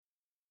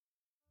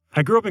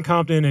I grew up in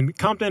Compton, and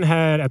Compton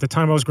had, at the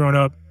time I was growing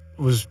up,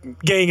 was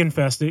gang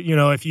infested. You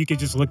know, if you could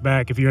just look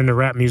back, if you're into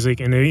rap music,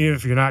 and even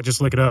if you're not,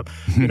 just look it up.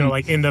 You know,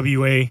 like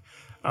NWA,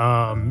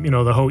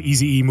 the whole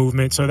Eazy-E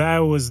movement. So that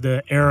was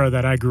the era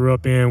that I grew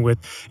up in with,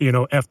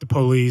 F the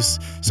police.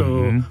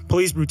 So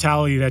police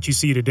brutality that you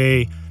see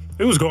today,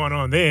 it was going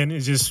on then.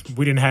 It's just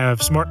we didn't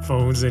have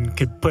smartphones and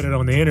could put it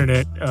on the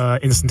internet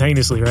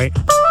instantaneously, right?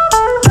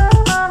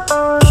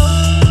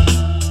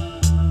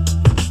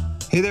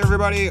 Hey there,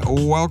 everybody.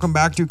 Welcome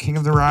back to King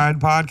of the Ride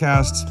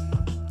podcast.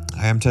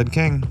 I am Ted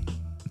King.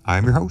 I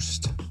am your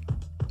host.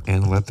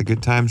 And let the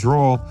good times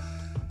roll.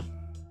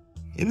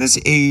 In this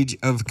age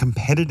of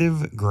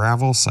competitive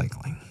gravel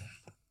cycling,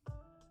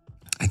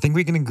 I think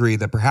we can agree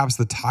that perhaps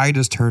the tide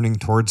is turning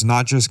towards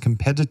not just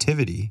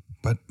competitivity,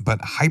 but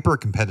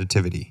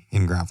hyper-competitivity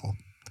in gravel.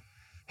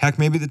 Heck,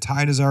 maybe the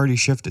tide has already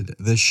shifted.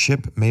 The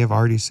ship may have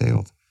already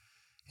sailed.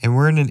 And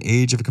we're in an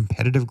age of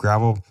competitive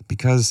gravel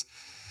because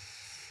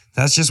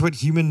that's just what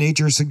human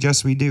nature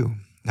suggests we do.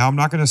 Now, I'm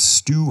not going to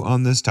stew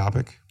on this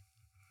topic,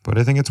 but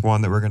I think it's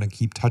one that we're going to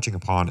keep touching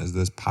upon as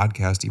this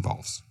podcast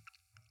evolves.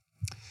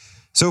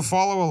 So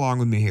follow along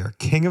with me here.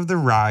 King of the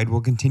Ride will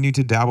continue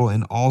to dabble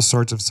in all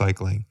sorts of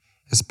cycling,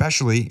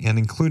 especially and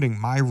including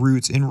my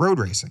roots in road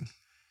racing.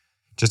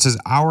 Just as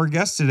our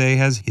guest today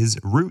has his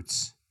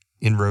roots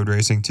in road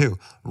racing too.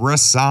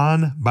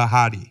 Rahsaan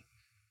Bahati,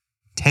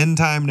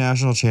 10-time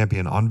national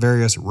champion on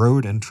various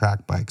road and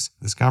track bikes.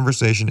 This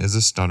conversation is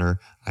a stunner.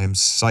 I am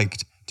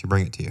psyched to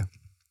bring it to you.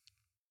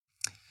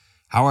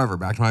 However,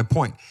 back to my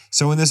point.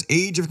 So in this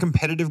age of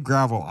competitive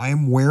gravel, I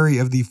am wary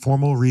of the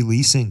formal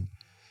releasing,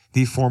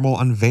 the formal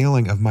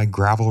unveiling of my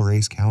gravel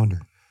race calendar.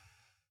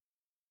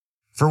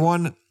 For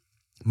one,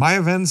 my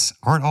events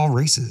aren't all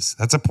races.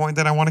 That's a point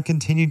that I want to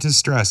continue to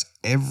stress.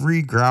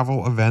 Every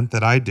gravel event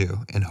that I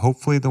do, and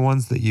hopefully the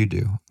ones that you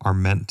do, are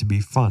meant to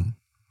be fun.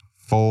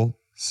 Full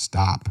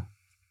stop.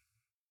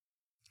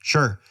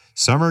 Sure,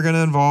 some are going to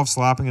involve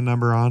slapping a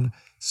number on,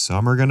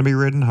 some are going to be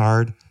ridden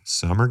hard,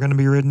 some are going to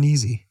be ridden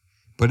easy.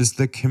 But it's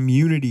the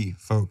community,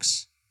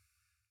 folks.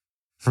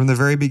 From the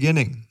very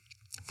beginning,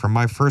 from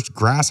my first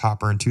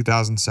Grasshopper in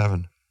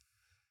 2007,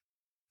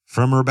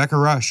 from Rebecca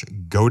Rush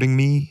goading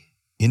me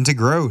into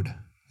Grode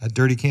at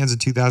Dirty Cans in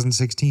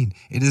 2016,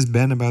 it has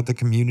been about the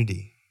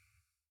community.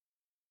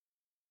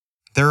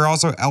 There are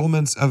also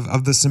elements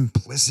of the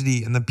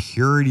simplicity and the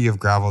purity of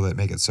gravel that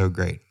make it so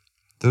great.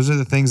 Those are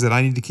the things that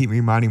I need to keep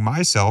reminding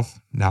myself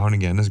now and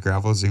again as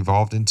gravel has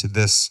evolved into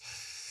this,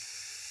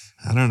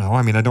 I don't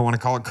want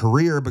to call it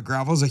career, but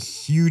gravel is a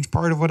huge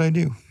part of what I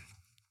do.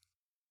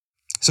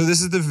 So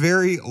this is the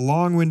very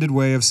long-winded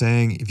way of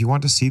saying, if you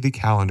want to see the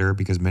calendar,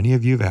 because many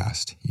of you have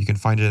asked, you can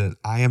find it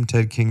at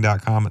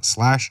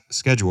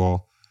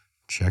iamtedking.com/schedule.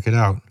 Check it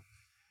out.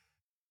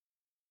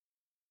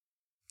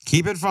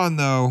 Keep it fun,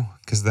 though,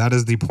 because that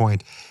is the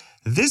point.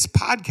 This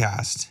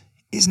podcast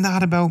is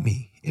not about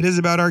me. It is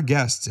about our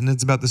guests, and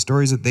it's about the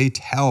stories that they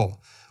tell.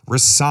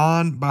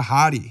 Rahsaan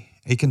Bahati,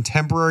 a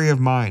contemporary of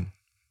mine,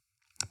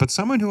 but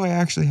someone who I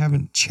actually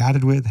haven't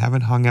chatted with,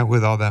 haven't hung out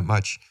with all that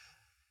much.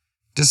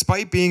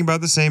 Despite being about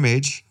the same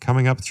age,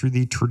 coming up through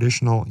the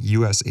traditional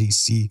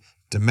USAC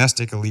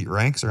domestic elite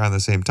ranks around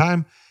the same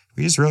time,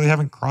 we just really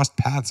haven't crossed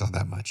paths all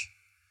that much.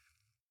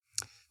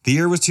 The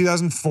year was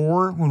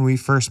 2004 when we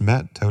first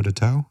met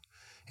toe-to-toe,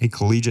 a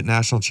collegiate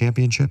national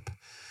championship.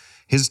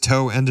 His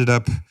toe ended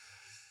up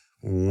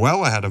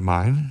well ahead of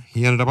mine.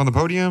 He ended up on the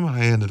podium.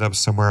 I ended up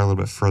somewhere a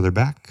little bit further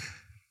back.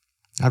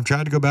 I've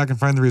tried to go back and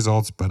find the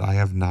results, but I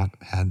have not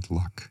had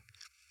luck.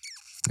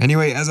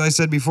 Anyway, as I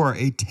said before,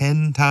 a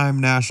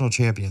 10-time national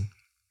champion.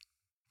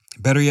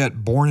 Better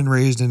yet, born and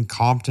raised in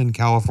Compton,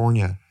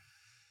 California.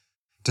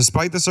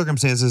 Despite the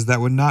circumstances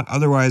that would not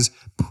otherwise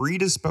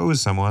predispose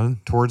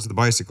someone towards the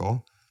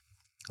bicycle,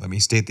 let me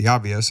state the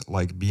obvious,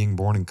 like being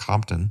born in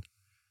Compton,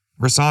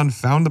 Rahsaan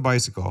found the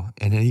bicycle,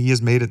 and he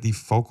has made it the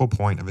focal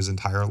point of his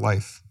entire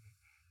life.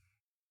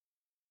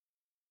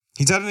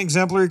 He's had an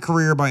exemplary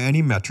career by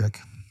any metric,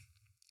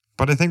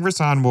 but I think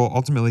Rahsaan will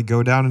ultimately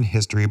go down in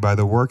history by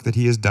the work that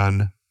he has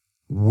done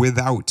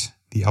without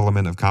the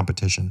element of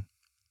competition,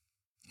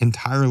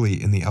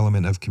 entirely in the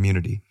element of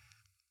community.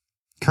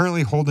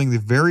 Currently holding the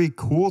very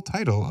cool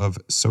title of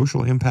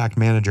Social Impact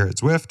Manager at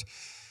Zwift,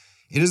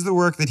 it is the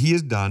work that he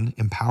has done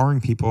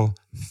empowering people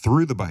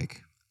through the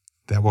bike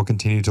that will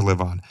continue to live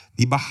on.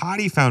 The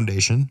Bahati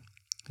Foundation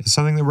is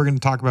something that we're going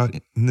to talk about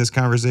in this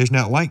conversation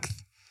at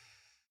length.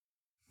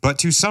 But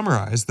to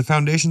summarize, the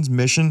foundation's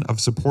mission of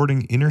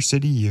supporting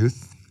inner-city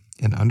youth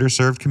and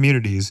underserved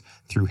communities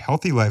through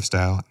healthy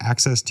lifestyle,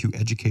 access to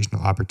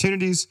educational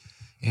opportunities,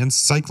 and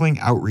cycling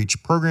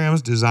outreach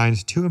programs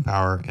designed to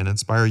empower and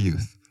inspire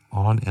youth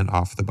on and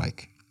off the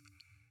bike.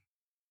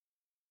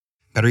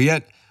 Better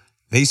yet,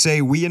 they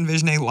say we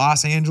envision a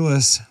Los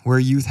Angeles where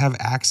youth have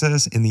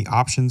access in the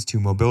options to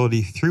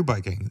mobility through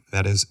biking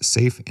that is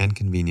safe and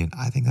convenient.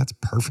 I think that's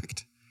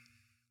perfect.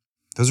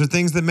 Those are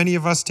things that many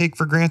of us take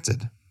for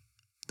granted.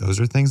 Those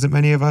are things that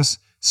many of us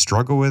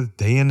struggle with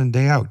day in and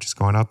day out, just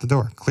going out the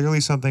door.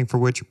 Clearly something for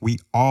which we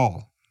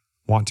all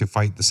want to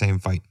fight the same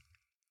fight.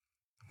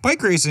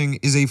 Bike racing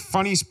is a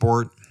funny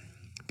sport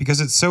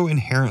because it's so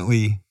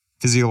inherently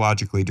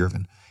physiologically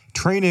driven.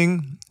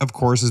 Training, of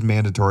course, is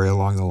mandatory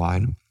along the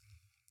line,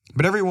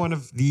 but every one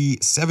of the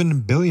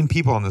 7 billion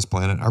people on this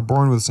planet are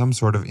born with some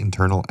sort of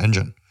internal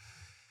engine.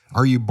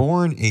 Are you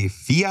born a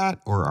Fiat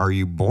or are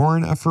you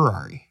born a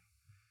Ferrari?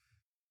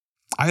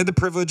 I had the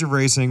privilege of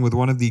racing with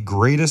one of the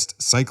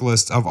greatest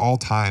cyclists of all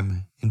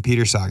time in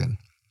Peter Sagan.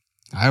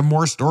 I have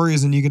more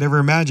stories than you could ever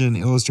imagine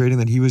illustrating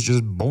that he was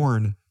just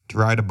born to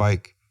ride a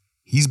bike.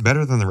 He's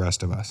better than the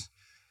rest of us.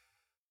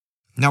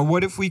 Now,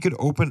 what if we could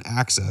open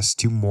access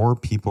to more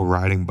people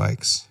riding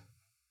bikes?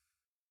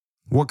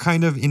 What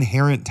kind of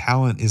inherent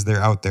talent is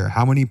there out there?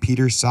 How many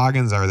Peter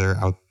Sagans are there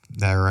out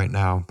there right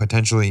now,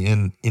 potentially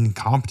in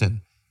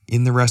Compton,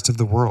 in the rest of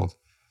the world?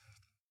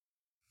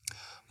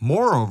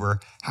 Moreover,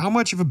 how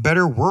much of a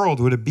better world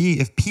would it be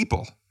if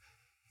people,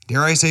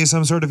 dare I say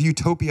some sort of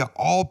utopia,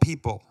 all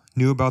people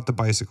knew about the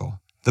bicycle,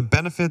 the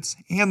benefits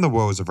and the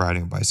woes of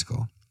riding a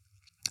bicycle?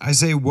 I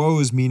say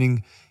woes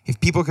meaning if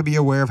people could be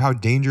aware of how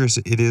dangerous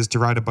it is to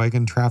ride a bike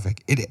in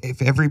traffic.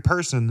 If every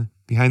person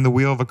behind the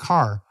wheel of a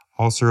car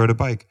also rode a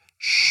bike,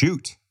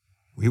 shoot,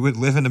 we would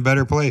live in a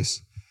better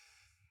place.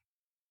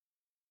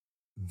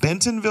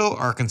 Bentonville,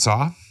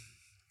 Arkansas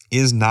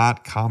is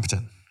not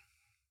Compton.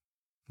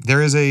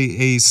 There is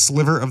a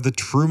sliver of the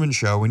Truman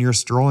Show when you're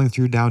strolling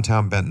through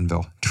downtown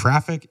Bentonville.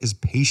 Traffic is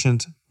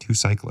patient to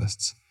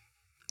cyclists.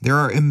 There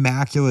are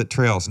immaculate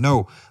trails,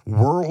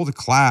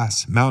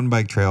 world-class mountain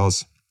bike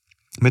trails,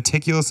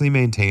 meticulously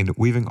maintained,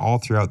 weaving all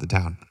throughout the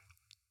town.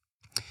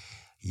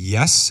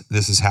 Yes,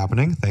 this is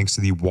happening thanks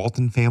to the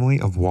Walton family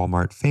of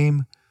Walmart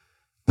fame,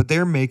 but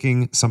they're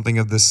making something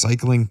of this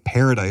cycling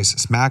paradise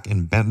smack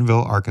in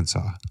Bentonville,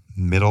 Arkansas,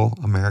 middle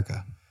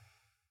America.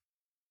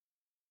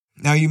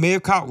 Now, you may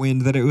have caught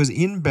wind that it was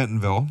in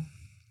Bentonville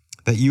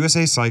that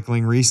USA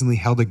Cycling recently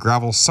held a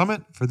gravel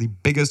summit for the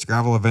biggest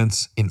gravel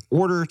events in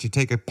order to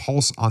take a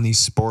pulse on the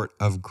sport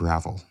of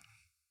gravel.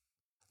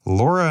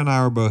 Laura and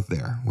I were both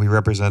there. We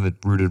represented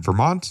Rooted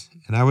Vermont,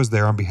 and I was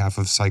there on behalf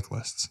of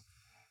cyclists.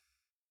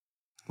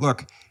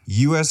 Look,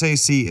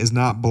 USAC is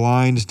not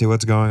blind to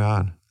what's going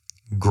on.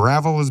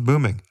 Gravel is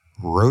booming.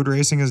 Road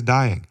racing is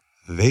dying.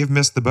 They've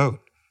missed the boat.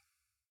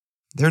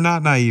 They're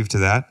not naive to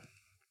that.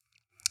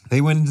 They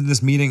went into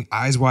this meeting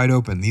eyes wide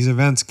open. These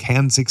events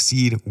can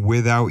succeed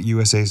without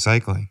USA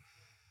Cycling.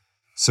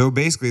 So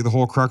basically, the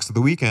whole crux of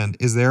the weekend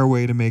is their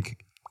way to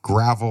make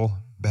gravel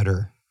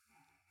better,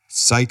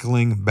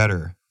 cycling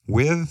better,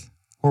 with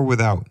or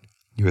without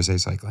USA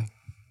Cycling.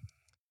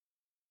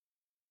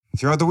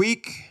 Throughout the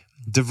week,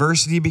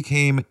 diversity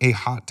became a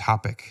hot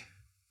topic.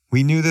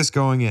 We knew this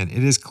going in.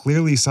 It is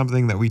clearly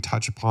something that we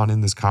touch upon in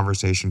this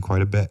conversation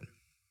quite a bit.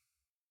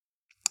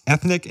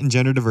 Ethnic and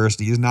gender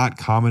diversity is not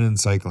common in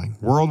cycling.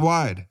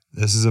 Worldwide,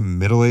 this is a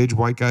middle-aged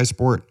white guy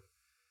sport.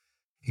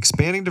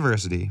 Expanding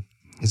diversity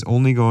is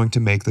only going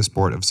to make the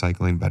sport of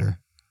cycling better.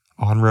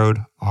 On-road,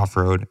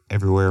 off-road,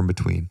 everywhere in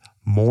between.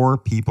 More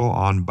people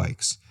on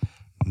bikes.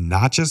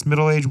 Not just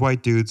middle-aged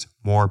white dudes,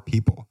 more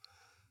people.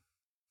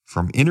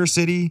 From inner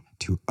city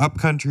to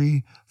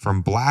upcountry,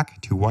 from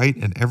black to white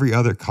and every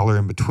other color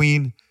in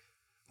between,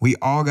 we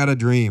all got a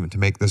dream to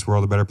make this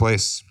world a better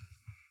place.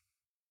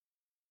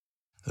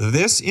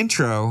 This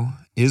intro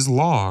is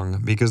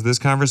long because this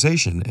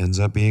conversation ends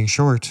up being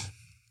short.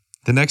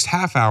 The next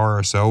half hour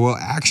or so will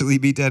actually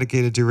be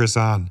dedicated to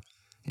Rasan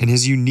and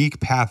his unique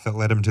path that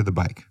led him to the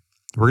bike.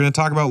 We're going to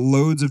talk about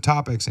loads of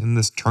topics in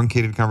this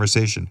truncated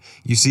conversation.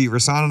 You see,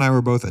 Rasan and I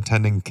were both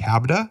attending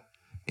CABDA,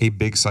 a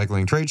big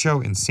cycling trade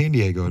show in San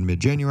Diego in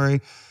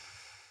mid-January.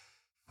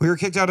 We were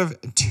kicked out of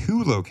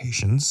 2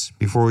 locations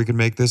before we could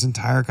make this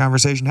entire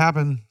conversation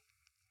happen.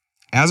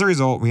 As a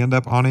result, we end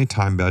up on a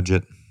time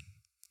budget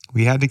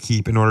we had to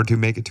keep in order to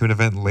make it to an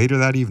event later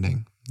that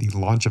evening, the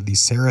launch of the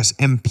Ceres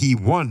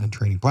MP1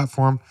 training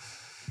platform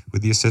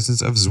with the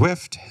assistance of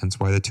Zwift, hence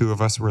why the 2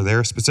 of us were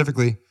there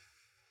specifically.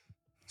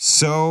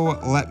 So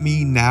let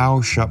me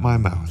now shut my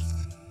mouth.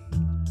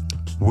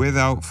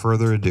 Without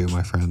further ado,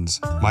 my friends,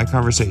 my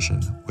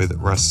conversation with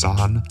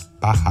Rasan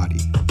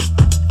Bahati.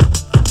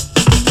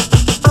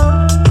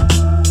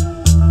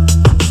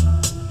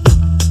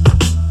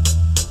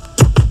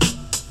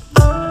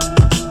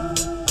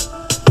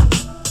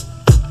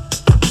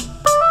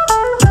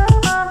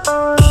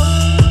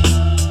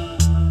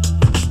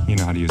 You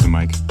know how to use a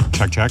mic.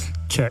 Check,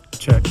 check.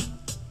 Check.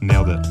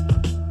 Nailed it.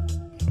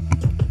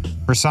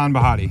 Rasan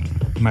Bahati.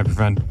 Am I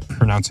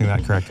pronouncing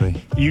that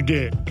correctly? You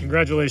did.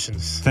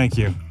 Congratulations. Thank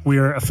you. We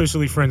are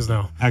officially friends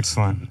now.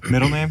 Excellent.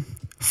 Middle name?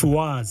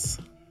 Fouaz.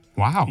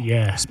 Wow.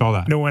 Yeah. Spell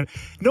that. No one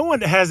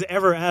has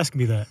ever asked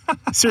me that.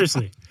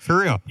 Seriously. For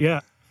real? Yeah.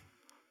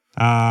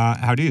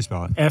 How do you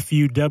spell it?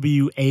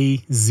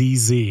 Fuwazz.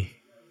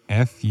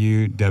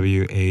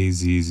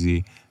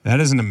 Fuwazz. That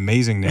is an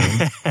amazing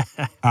name.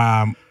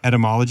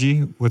 Etymology,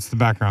 what's the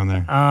background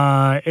there?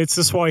 It's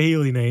a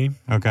Swahili name.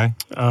 Okay.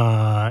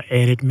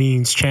 And it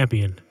means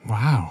champion.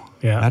 Wow.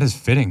 Yeah. That is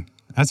fitting.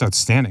 That's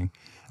outstanding.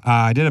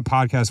 I did a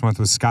podcast once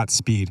with Scott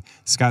Speed.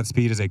 Scott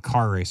Speed is a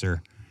car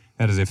racer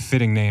That is a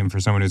fitting name for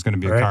someone who's going to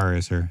be a car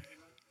racer.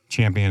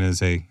 Champion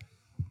is a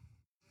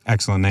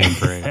excellent name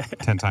for a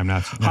 10-time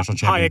national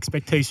champion. High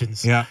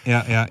expectations. Yeah.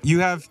 You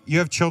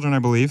have children, I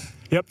believe.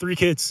 Yep, 3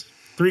 kids,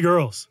 3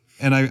 girls.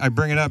 And I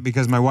bring it up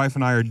because my wife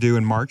and I are due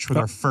in March with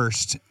our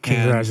first.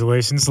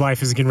 Congratulations.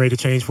 Life is getting ready to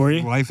change for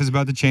you. Life is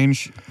about to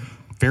change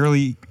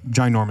fairly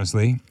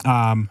ginormously.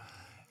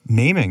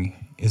 Naming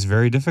is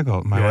very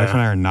difficult. My wife and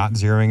I are not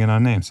zeroing in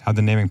on names. How'd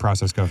the naming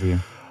process go for you?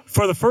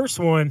 For the first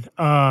one,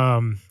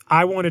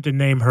 I wanted to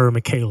name her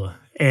Michaela,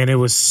 and it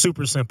was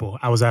super simple.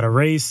 I was at a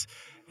race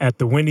at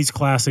the Wendy's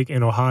Classic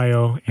in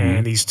Ohio,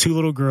 and these 2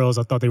 little girls,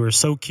 I thought they were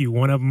so cute.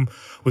 One of them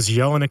was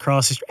yelling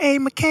across the street, "Hey,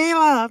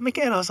 Michaela,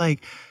 Michaela." I was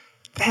like,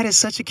 that is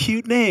such a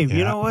cute name.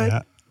 You know what?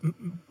 Yeah.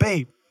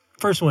 Babe,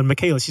 first one,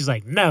 Michaela. She's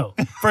like, no.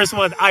 First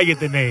one, I get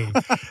the name.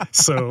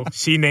 So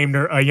she named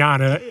her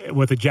Ayana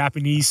with a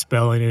Japanese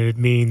spelling, and it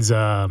means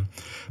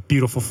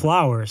beautiful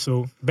flower.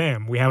 So,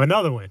 bam, we have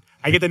another one.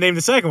 I get to name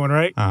the second one,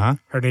 right? Uh-huh.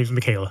 Her name's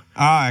Michaela.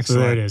 Ah,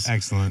 excellent. So there it is.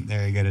 Excellent.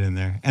 There, you get it in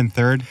there. And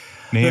third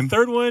name? The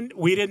third one,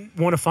 we didn't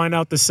want to find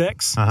out the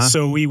sex,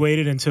 so we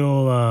waited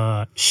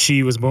until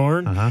she was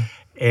born.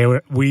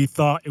 And we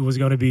thought she was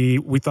going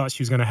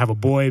to have a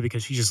boy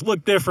because she just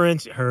looked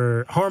different.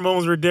 Her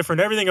hormones were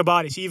different. Everything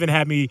about it. She even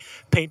had me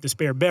paint the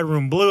spare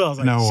bedroom blue. I was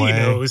like, she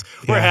knows.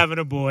 We're having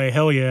a boy.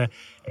 Hell yeah.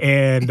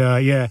 And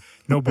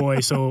no boy.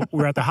 So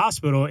we're at the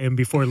hospital, and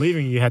before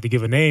leaving, you had to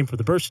give a name for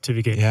the birth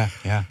certificate.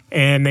 Yeah.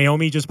 And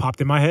Naomi just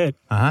popped in my head.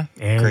 And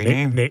great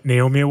name.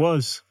 Naomi it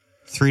was.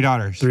 3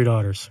 daughters. 3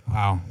 daughters.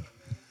 Wow.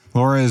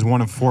 Laura is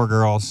one of 4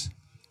 girls.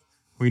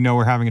 We know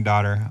we're having a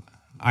daughter.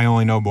 I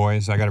only know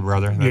boys. I got a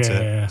brother. That's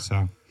it.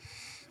 So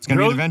it's going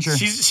to be an adventure.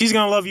 She's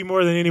going to love you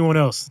more than anyone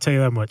else, to tell you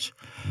that much.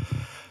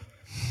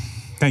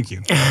 Thank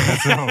you.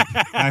 That's the hope.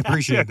 I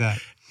appreciate that.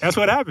 That's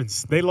what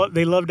happens. They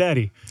love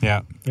daddy.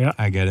 Yeah.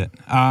 I get it.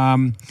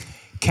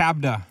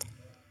 Cabda.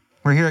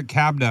 We're here at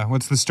Cabda.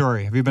 What's the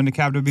story? Have you been to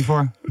Cabda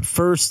before?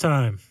 First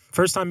time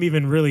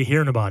even really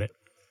hearing about it.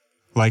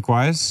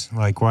 Likewise.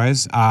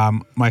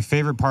 My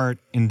favorite part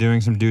in doing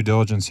some due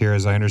diligence here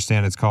is I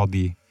understand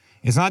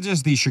it's not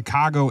just the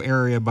Chicago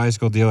Area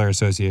Bicycle Dealer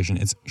Association.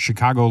 It's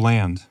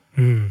Chicagoland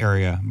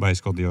Area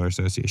Bicycle Dealer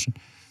Association.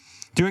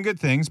 Doing good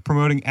things,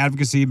 promoting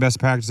advocacy, best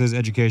practices,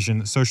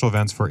 education, social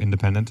events for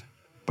independent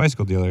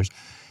bicycle dealers.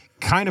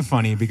 Kind of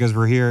funny because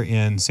we're here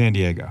in San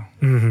Diego.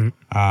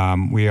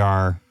 We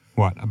are,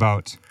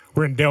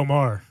 We're in Del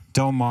Mar.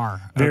 Del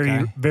Mar.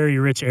 Very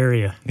rich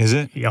area. Is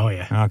it? Oh,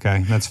 yeah.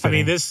 Okay, that's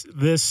fitting. I mean,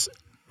 this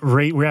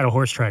rate, we're at a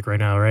horse track right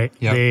now, right?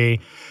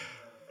 Yep.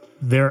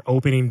 Their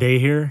opening day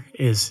here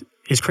is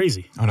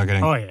crazy. Oh, no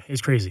kidding. Oh, yeah,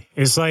 it's crazy.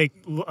 It's like,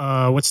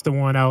 what's the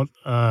one out,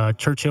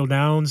 Churchill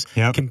Downs,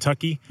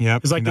 Kentucky?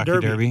 Yep, it's like Kentucky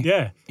the Derby.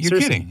 Yeah. You're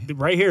kidding.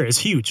 Right here, it's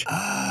huge.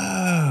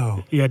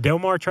 Oh. Yeah, Del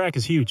Mar track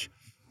is huge.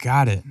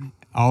 Got it.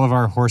 All of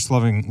our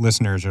horse-loving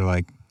listeners are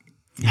like,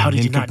 how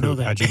did you not know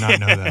that? How'd you not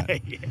know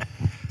that? Yeah.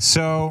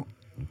 So,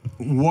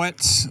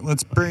 let's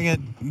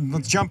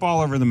jump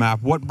all over the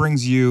map. What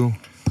brings you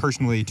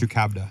personally to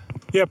Cabda?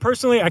 Yeah,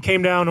 personally, I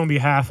came down on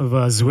behalf of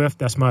Zwift.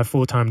 That's my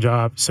full-time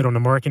job. Sit on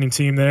the marketing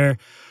team there.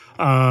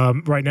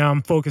 Right now,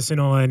 I'm focusing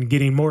on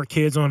getting more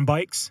kids on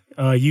bikes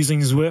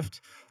using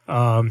Zwift.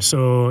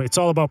 So it's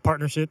all about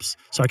partnerships.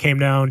 So I came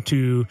down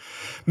to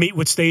meet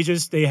with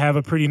Stages. They have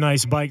a pretty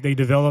nice bike they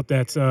developed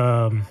that's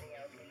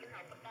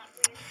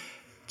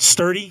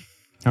sturdy.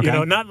 Okay. You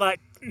know,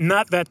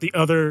 not that the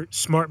other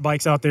smart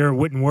bikes out there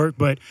wouldn't work,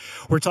 but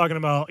we're talking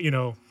about,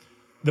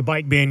 the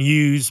bike being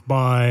used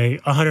by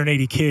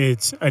 180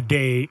 kids a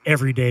day,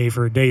 every day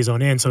for days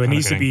on end. So it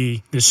needs to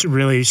be this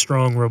really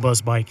strong,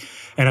 robust bike.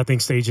 And I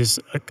think Stages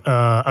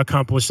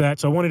accomplished that.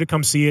 So I wanted to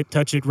come see it,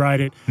 touch it,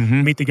 ride it,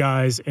 meet the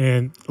guys,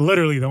 and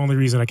literally the only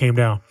reason I came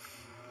down.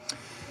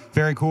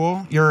 Very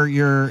cool.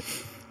 Your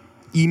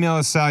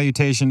email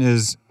salutation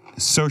is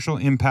Social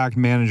Impact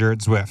Manager at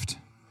Zwift,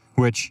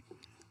 which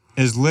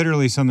is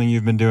literally something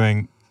you've been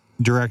doing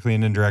directly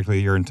and indirectly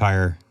your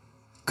entire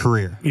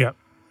career. Yep.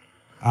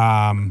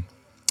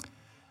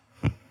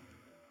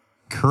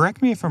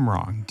 Correct me if I'm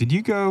wrong. Did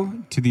you go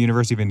to the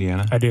University of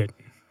Indiana? I did.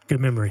 Good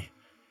memory.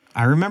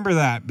 I remember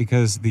that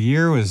because the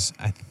year was,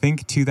 I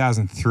think,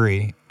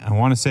 2003. I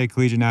want to say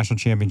Collegiate National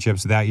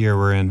Championships that year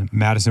were in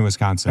Madison,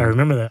 Wisconsin. I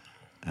remember that.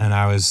 And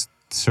I was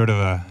sort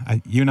of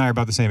you and I are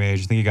about the same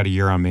age. I think you got a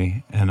year on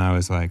me. And I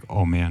was like,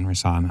 oh man,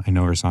 Rasan. I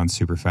know Rasan's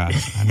super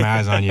fast. I had my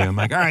eyes on you. I'm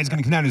like, all right, it's going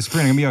to come down to the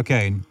sprint. I'm going to be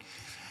okay. And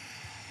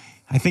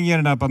I think you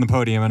ended up on the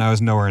podium, and I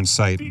was nowhere in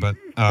sight. But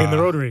in the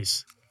road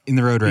race. In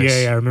the road race.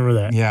 Yeah, I remember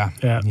that. Yeah.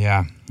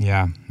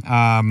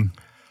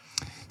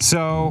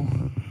 So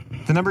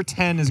the number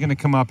 10 is going to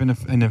come up in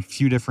a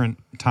few different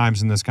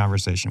times in this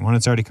conversation. One,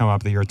 it's already come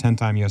up that you're a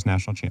 10-time U.S.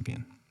 national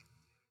champion.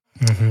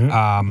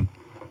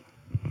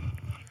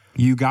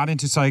 You got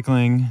into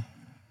cycling.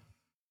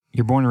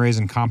 You're born and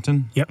raised in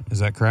Compton. Yep. Is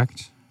that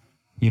correct?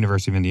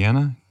 University of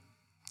Indiana.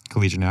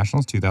 Collegiate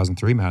Nationals,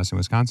 2003, Madison,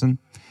 Wisconsin.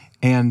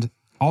 And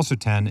also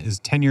 10, is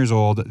 10 years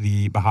old,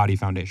 the Bahati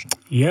Foundation.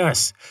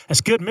 Yes, that's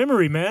good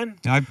memory, man.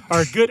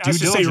 Or good, I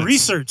should say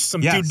research,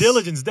 some due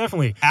diligence,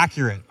 definitely.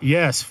 Accurate.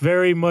 Yes,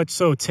 very much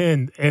so,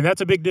 10. And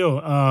that's a big deal.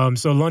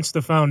 So launch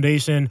the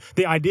foundation.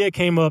 The idea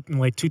came up in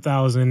like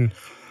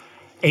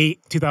 2008,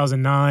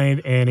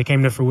 2009, and it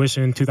came to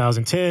fruition in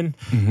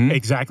 2010,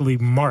 exactly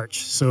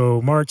March.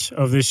 So March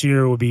of this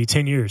year will be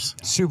 10 years.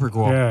 Super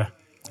cool. Yeah.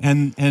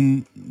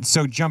 And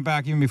so jump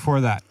back even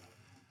before that.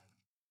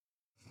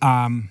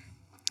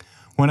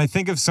 When I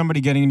think of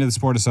somebody getting into the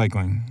sport of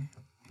cycling,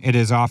 it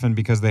is often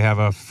because they have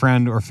a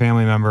friend or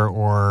family member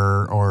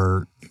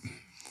or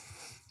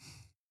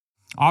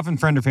often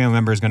friend or family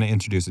member is going to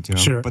introduce it to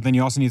them. Sure. But then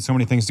you also need so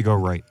many things to go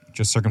right,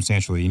 just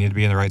circumstantially. You need to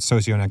be in the right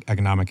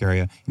socioeconomic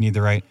area. You need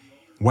the right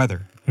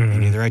weather. You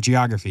need the right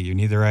geography. You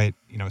need the right,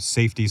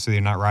 safety so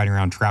you're not riding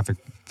around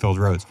traffic-filled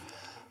roads.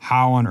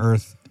 How on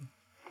earth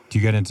do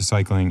you get into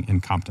cycling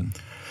in Compton?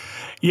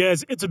 Yeah,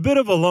 it's a bit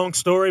of a long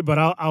story, but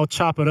I'll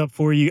chop it up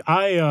for you.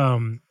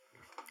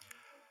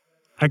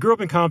 I grew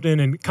up in Compton,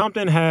 and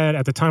Compton had,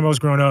 at the time I was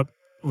growing up,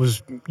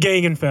 was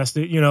gang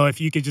infested.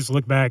 If you could just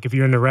look back, if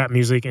you're into rap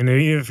music, and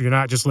even if you're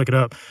not, just look it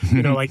up.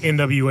 Like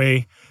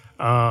NWA,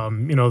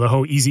 the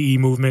whole Eazy-E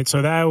movement.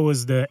 So that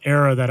was the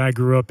era that I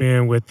grew up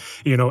in with,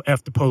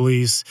 F the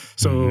police.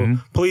 So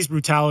police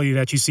brutality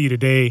that you see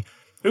today,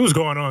 it was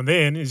going on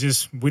then. It's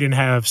just we didn't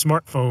have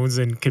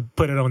smartphones and could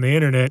put it on the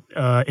internet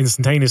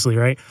instantaneously,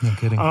 right? No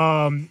kidding.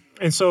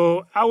 And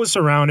so I was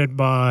surrounded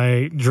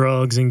by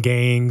drugs and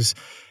gangs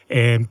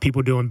and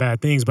people doing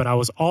bad things, but I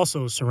was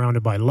also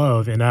surrounded by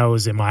love, and I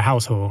was in my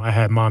household. I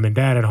had mom and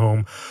dad at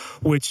home,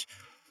 which,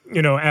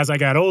 as I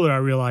got older, I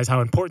realized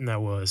how important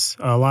that was.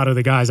 A lot of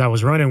the guys I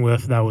was running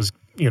with that was,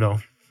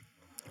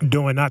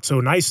 doing not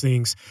so nice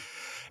things,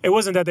 it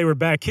wasn't that they were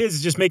bad kids,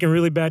 it's just making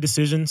really bad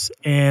decisions,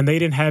 and they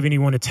didn't have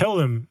anyone to tell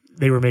them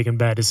they were making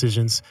bad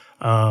decisions,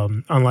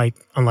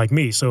 unlike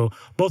me. So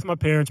both my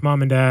parents,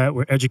 mom and dad,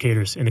 were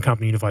educators in the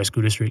Compton Unified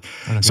School District.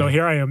 Okay. So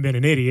here I am being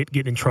an idiot,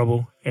 getting in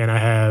trouble, and I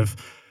have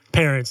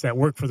parents that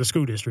work for the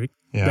school district,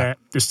 that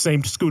the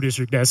same school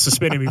district that's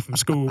suspending me from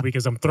school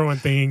because I'm throwing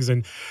things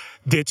and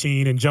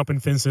ditching and jumping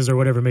fences or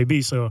whatever it may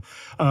be. So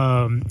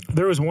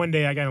there was one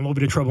day I got in a little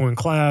bit of trouble in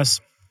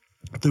class,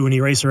 threw an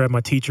eraser at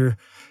my teacher,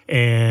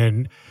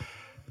 and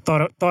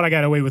thought I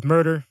got away with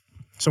murder.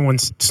 Someone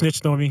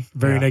snitched on me.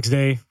 Very next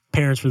day,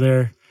 parents were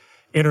there.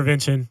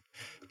 Intervention.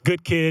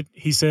 Good kid,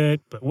 he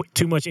said, but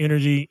too much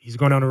energy. He's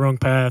going down the wrong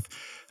path.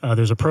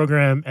 There's a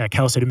program at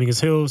Cal State Dominguez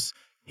Hills.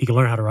 He can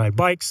learn how to ride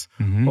bikes,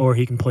 or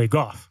he can play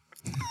golf.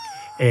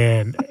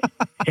 And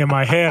in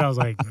my head, I was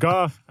like,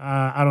 golf?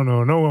 I don't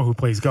know no one who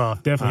plays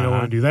golf. Definitely don't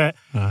want to do that.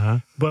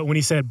 But when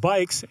he said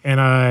bikes,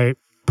 and I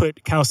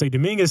put Cal State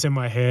Dominguez in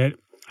my head,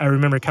 I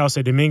remember Cal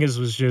State Dominguez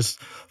was just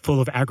full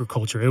of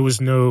agriculture. It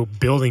was no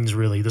buildings,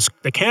 really.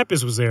 The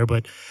campus was there,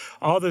 but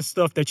all the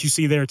stuff that you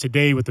see there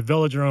today with the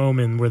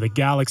velodrome and where the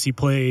Galaxy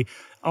play,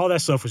 all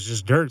that stuff was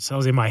just dirt. So I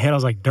was in my head, I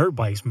was like, dirt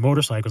bikes,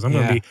 motorcycles. I'm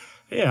going to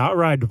be, I'll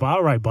ride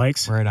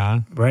bikes. Right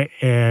on. Right.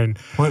 And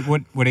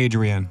what age are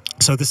we in?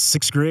 So this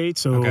is 6th grade.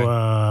 So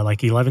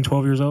like 11,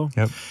 12 years old.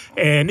 Yep.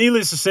 And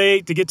needless to say,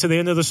 to get to the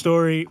end of the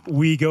story,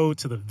 we go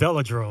to the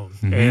velodrome,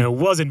 and it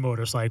wasn't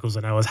motorcycles,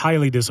 and I was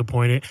highly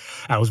disappointed.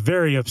 I was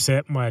very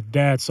upset. My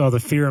dad saw the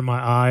fear in my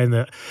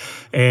eye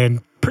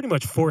and pretty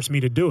much forced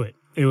me to do it.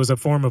 It was a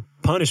form of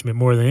punishment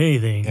more than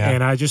anything. Yeah.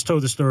 And I just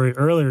told the story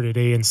earlier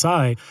today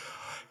inside.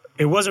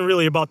 It wasn't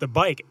really about the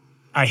bike.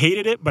 I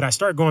hated it, but I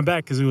started going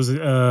back because it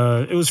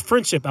was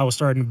friendship I was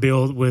starting to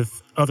build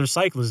with other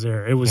cyclists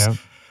there. It was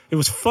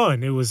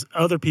fun. It was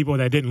other people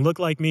that didn't look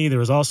like me. There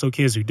was also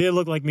kids who did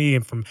look like me,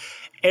 and from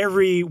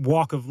every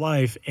walk of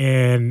life,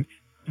 and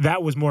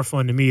that was more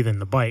fun to me than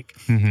the bike.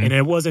 And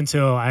it wasn't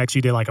until I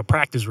actually did like a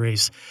practice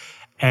race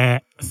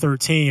at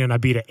 13, and I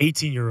beat an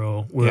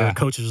 18-year-old where the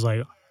coach was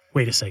like,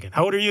 wait a second,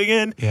 how old are you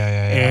again?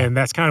 And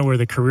that's kind of where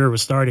the career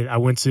was started. I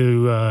went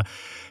to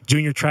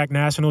Junior Track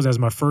Nationals as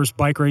my first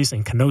bike race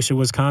in Kenosha,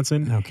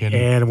 Wisconsin. No kidding.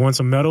 And won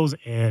some medals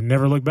and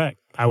never looked back.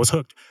 I was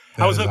hooked.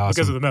 I was hooked awesome.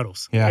 Because of the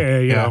medals. You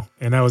know,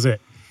 and that was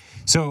it.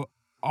 So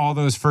all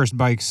those first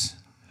bikes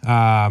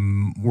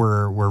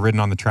were ridden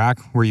on the track.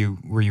 Were you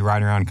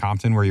riding around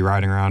Compton? Were you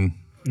riding around?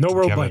 No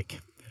road bike.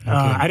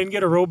 I didn't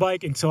get a road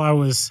bike until I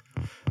was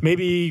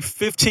maybe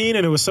 15,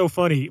 and it was so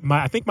funny.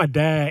 I think my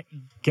dad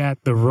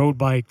got the road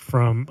bike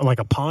from like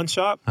a pawn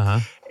shop,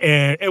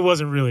 and it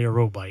wasn't really a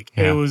road bike.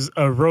 It was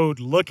a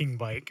road-looking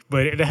bike,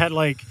 but it had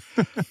like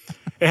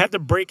it had the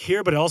brake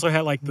here, but it also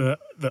had like the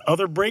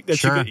other brake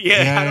that you could.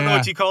 I don't know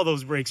what you call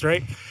those brakes,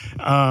 right?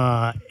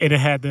 And it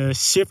had the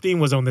shifting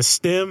was on the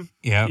stem.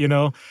 You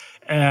know.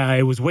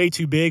 It was way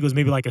too big. It was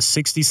maybe like a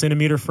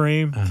 60-centimeter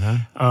frame,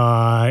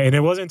 and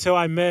it wasn't until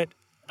I met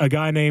a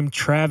guy named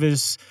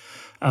Travis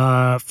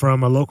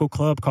from a local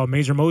club called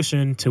Major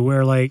Motion to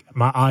where like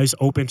my eyes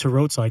opened to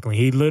road cycling.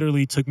 He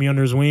literally took me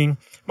under his wing.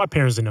 My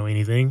parents didn't know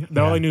anything.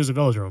 All they knew was a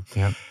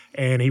velodrome.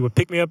 And he would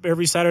pick me up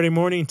every Saturday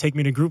morning, take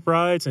me to group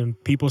rides, and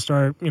people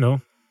start,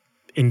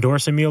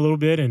 endorsing me a little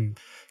bit and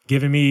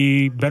giving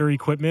me better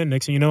equipment.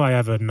 Next thing you know, I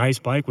have a nice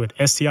bike with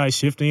STI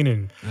shifting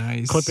and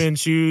Nice. clip-in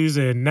shoes,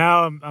 and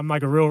now I'm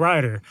like a real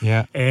rider.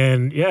 Yeah.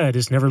 And yeah, I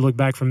just never looked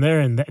back from there.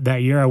 And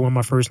that year, I won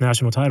my first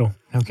national title.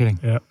 No kidding.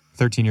 Yeah.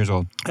 13 years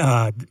old.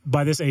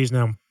 By this age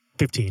now, I'm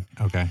 15.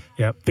 Okay.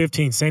 Yeah,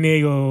 15. San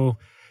Diego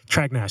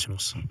Track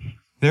Nationals.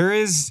 There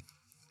is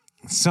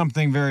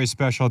something very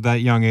special at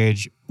that young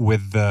age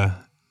with the,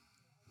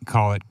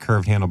 call it,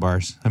 curved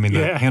handlebars. I mean, the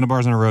Yeah.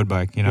 handlebars on a road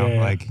bike, you know,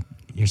 Yeah. like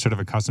you're sort of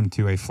accustomed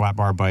to a flat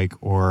bar bike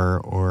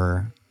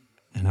or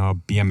you know, a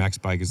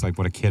BMX bike is like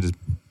what a kid is It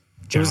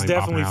was generally bopping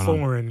definitely around on.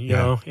 foreign, you Yeah.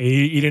 know.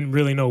 You didn't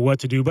really know what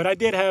to do, but I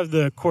did have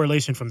the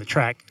correlation from the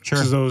track. Sure.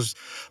 Because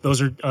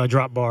those are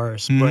drop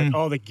bars, but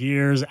all the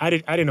gears, I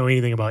didn't know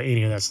anything about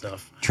any of that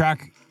stuff.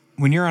 Track,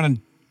 when you're on a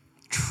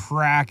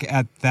track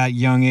at that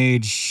young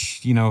age,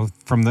 you know,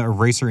 from the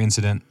eraser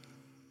incident,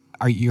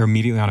 are you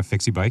immediately on a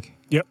fixie bike?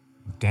 Yep.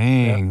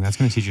 Dang, that's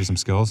going to teach you some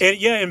skills.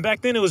 And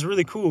back then it was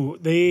really cool.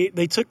 They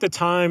took the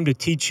time to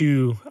teach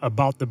you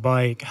about the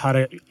bike, how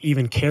to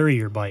even carry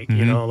your bike,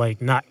 you know,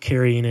 like not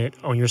carrying it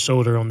on your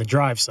shoulder on the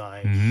drive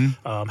side,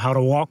 how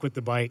to walk with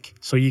the bike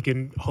so you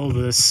can hold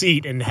the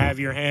seat and have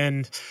your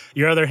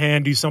other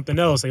hand do something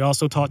else. They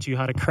also taught you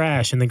how to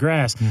crash in the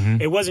grass.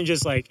 It wasn't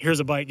just like, here's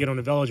a bike, get on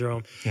the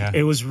velodrome. Yeah.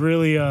 It was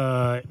really,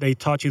 they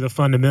taught you the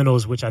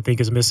fundamentals, which I think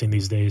is missing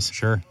these days.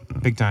 Sure,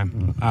 big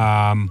time.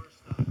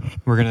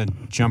 We're going to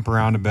jump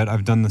around a bit.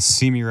 I've done the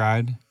Simi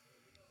ride.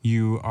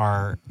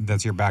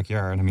 That's your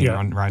backyard. I mean,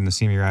 Yeah. you're riding the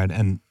Simi ride,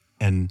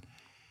 and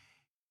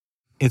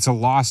it's a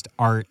lost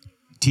art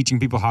teaching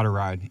people how to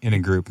ride in a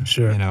group.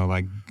 Sure. You know,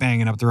 like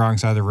banging up the wrong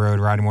side of the road,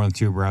 riding more than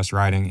two abreast,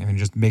 riding, I mean,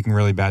 just making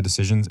really bad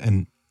decisions.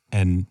 And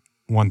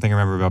one thing I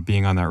remember about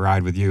being on that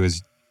ride with you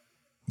is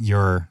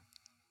you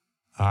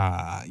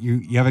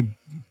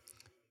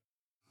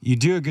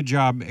do a good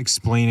job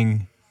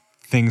explaining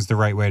things the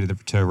right way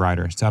to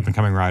riders, to up and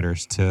coming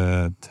riders,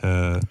 to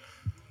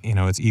you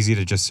know, it's easy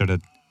to just sort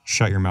of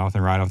shut your mouth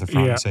and ride off the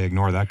front Yeah. and say,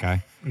 ignore that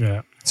guy.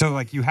 Yeah. So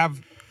like you have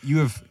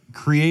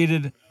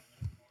created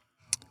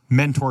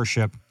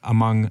mentorship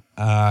among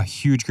a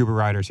huge group of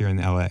riders here in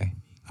LA,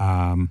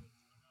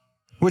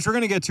 which we're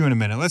going to get to in a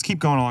minute. Let's keep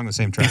going along the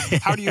same track.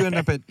 How do you end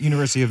up at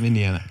University of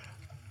Indiana?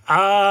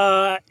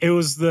 It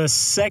was the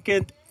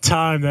second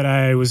time that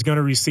I was going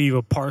to receive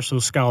a partial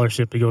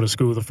scholarship to go to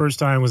school. The first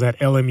time was at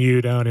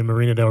LMU down in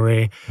Marina Del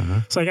Rey.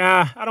 It's like,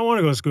 I don't want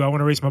to go to school. I want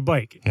to race my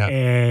bike. Yeah.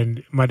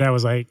 And my dad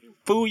was like,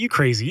 fool, you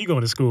crazy. You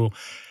going to school.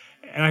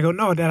 And I go,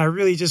 no, Dad, I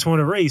really just want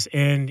to race.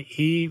 And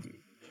he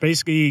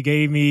basically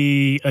gave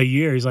me a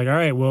year. He's like, all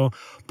right, well,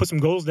 put some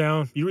goals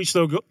down. You reach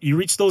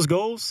those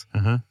goals,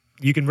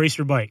 you can race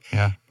your bike.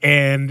 Yeah.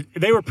 And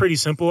they were pretty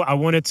simple. I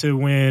wanted to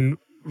win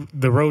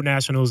the road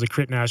nationals, the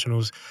crit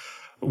nationals,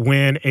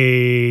 win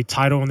a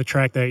title on the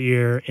track that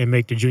year, and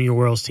make the junior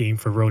worlds team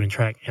for road and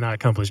track. And I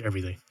accomplished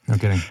everything. No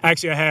kidding.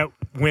 Actually, I had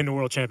win the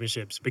world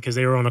championships because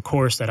they were on a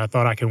course that I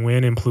thought I could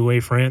win in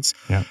Plouay, France.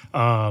 Yeah.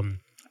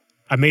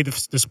 I made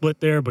the split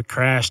there, but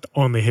crashed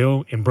on the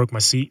hill and broke my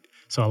seat.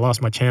 So I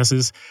lost my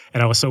chances.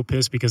 And I was so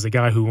pissed because the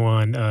guy who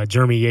won,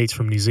 Jeremy Yates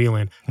from New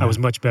Zealand, I was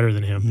much better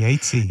than him.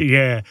 Yatesy.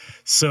 Yeah.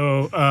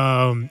 So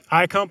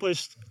I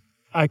accomplished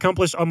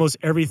almost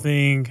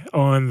everything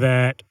on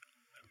that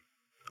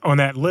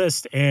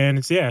list.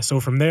 And so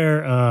from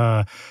there,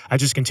 I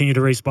just continued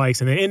to race bikes.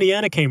 And then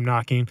Indiana came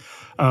knocking.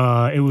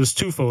 It was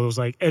twofold. It was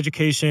like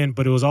education,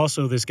 but it was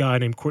also this guy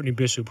named Courtney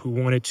Bishop who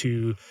wanted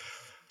to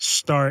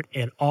start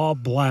an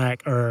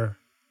all-black, or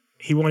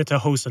he wanted to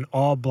host an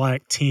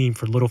all-black team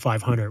for Little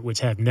 500, which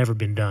had never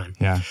been done.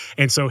 Yeah.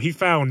 And so he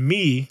found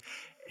me,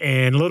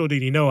 and little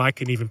did he know I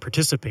couldn't even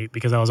participate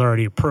because I was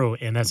already a pro,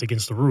 and that's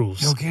against the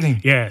rules. No kidding.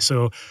 Yeah,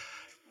 so,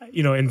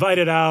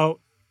 invited out,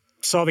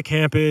 saw the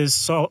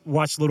campus,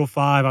 watched Little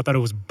 5. I thought it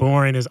was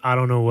boring as I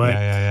don't know what.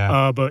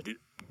 Yeah. But,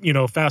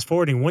 fast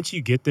forwarding, once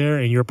you get there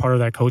and you're a part of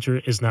that culture,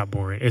 it's not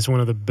boring. It's one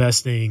of the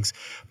best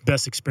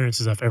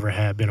experiences I've ever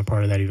had being a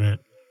part of that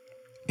event.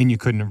 And you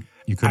couldn't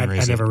race it.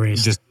 I never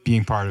raced. Just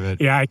being part of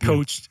it. Yeah, I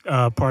coached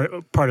part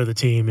of the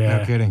team. Yeah.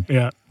 No kidding.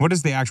 Yeah. What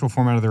is the actual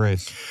format of the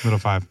race, Little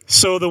 5?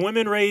 So the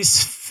women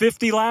race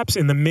 50 laps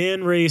and the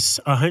men race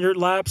 100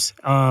 laps.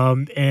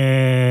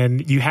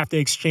 And you have to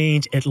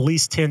exchange at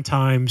least 10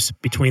 times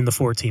between the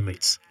 4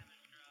 teammates.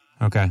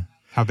 Okay.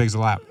 How big's the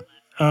lap?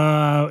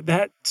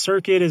 That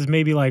circuit is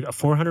maybe like a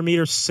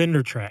 400-meter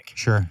cinder track.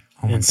 Sure.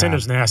 Oh my And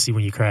cinder's God. nasty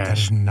when you crash. That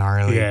is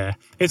gnarly. Yeah.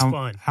 It's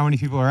fun. How many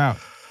people are out?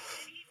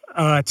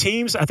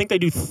 Teams, I think they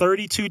do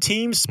 32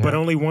 teams, Yeah. but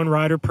only one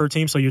rider per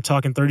team. So you're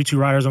talking 32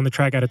 riders on the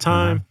track at a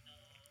time.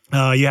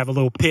 You have a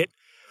little pit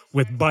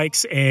with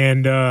bikes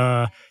and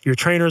your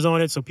trainers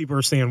on it, so people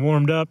are staying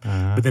warmed up.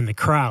 But then the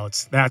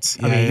crowds,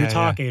 you're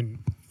talking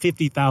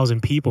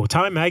 50,000 people.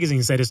 Time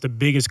Magazine said it's the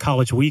biggest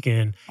college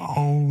weekend.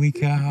 Holy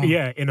cow.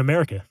 Yeah, in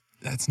America.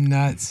 That's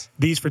nuts.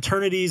 These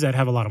fraternities that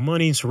have a lot of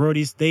money and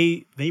sororities,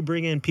 they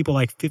bring in people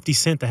like 50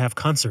 Cent to have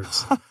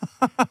concerts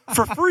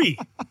for free.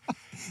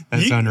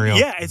 That's unreal.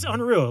 Yeah, it's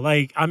unreal.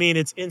 Like, I mean,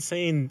 it's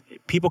insane.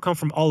 People come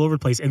from all over the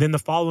place. And then the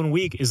following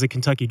week is the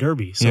Kentucky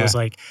Derby. So it's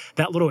like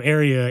that little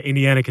area,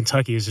 Indiana,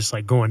 Kentucky, is just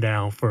like going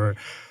down for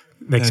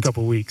next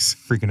couple weeks.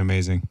 Freaking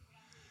amazing.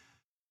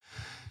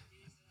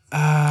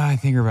 I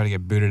think we're about to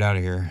get booted out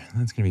of here.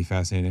 That's going to be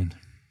fascinating.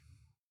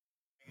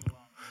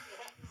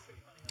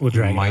 We'll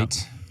drag Might. it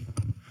out.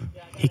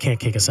 He can't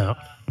kick us out.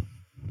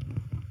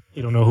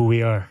 You don't know who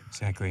we are.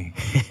 Exactly.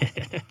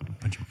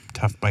 Bunch of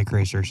tough bike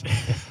racers.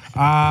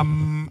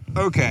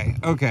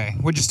 Okay.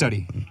 What'd you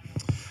study?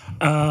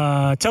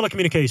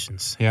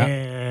 Telecommunications. Yeah.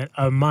 And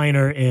a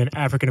minor in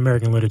African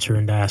American literature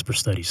and diaspora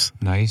studies.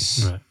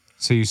 Nice. Right.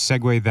 So you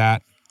segue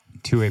that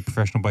to a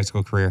professional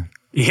bicycle career.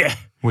 Yeah.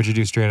 What'd you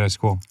do straight out of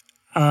school?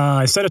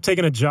 Instead of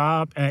taking a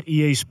job at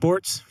EA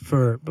Sports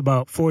for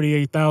about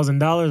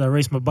 $48,000, I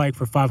raced my bike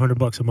for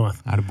 $500 a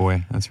month.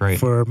 Attaboy. That's right.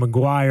 For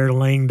McGuire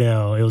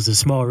Langdale. It was a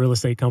small real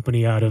estate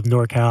company out of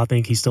NorCal. I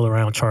think he's still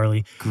around,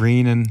 Charlie.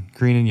 Green and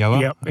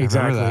yellow? Yep, I remember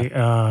exactly.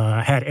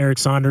 that. Had Eric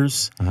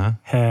Saunders.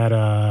 Had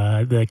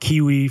the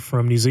Kiwi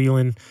from New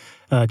Zealand,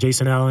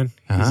 Jason Allen.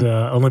 He's an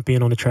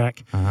Olympian on the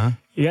track.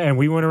 Yeah, and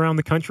we went around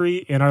the country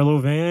in our little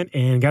van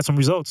and got some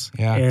results.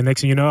 Yeah. And next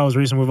thing you know, I was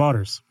racing with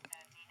Otters.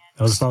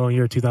 That was the following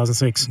year,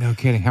 2006. No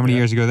kidding. How many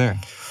years ago there?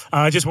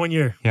 Just 1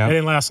 year. Yep. It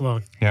didn't last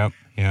long. Yep.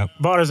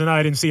 Botters and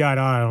I didn't see eye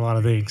to eye on a lot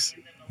of things.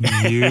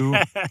 You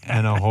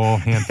and a whole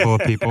handful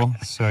of people.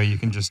 So you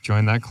can just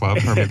join that club,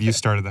 or maybe you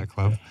started that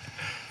club.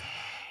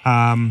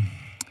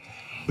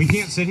 We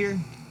can't sit here?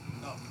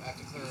 No, I have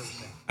to clear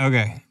everything.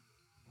 Okay.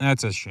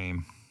 That's a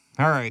shame.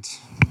 All right.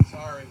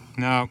 Sorry.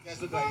 No. You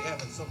guys look like you're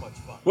having so much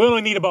fun. We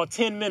only need about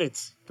 10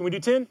 minutes. Can we do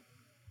 10?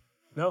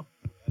 No?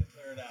 Gotta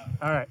clear it out.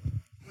 All right.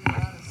 We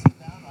gotta sit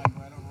down.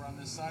 I'm right over on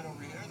this side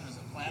over here. There's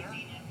a planter.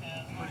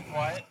 Pretty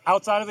quiet.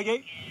 Outside of the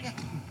gate?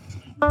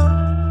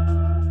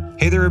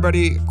 Hey there,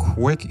 everybody.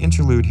 Quick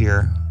interlude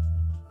here.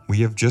 We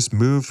have just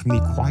moved from the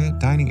quiet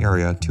dining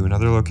area to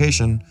another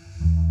location.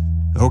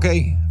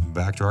 Okay,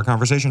 back to our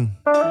conversation.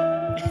 All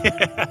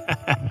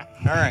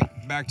right.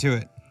 Back to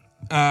it.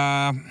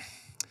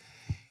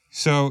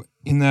 So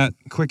in that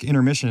quick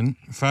intermission,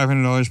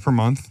 $500 per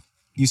month,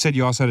 you said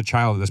you also had a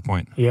child at this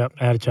point. Yep,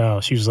 I had a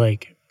child. She was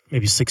like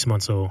maybe 6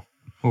 months old.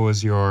 What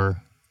was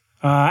your...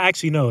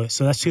 Actually, no.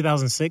 So that's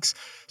 2006.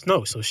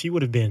 No, so she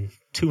would have been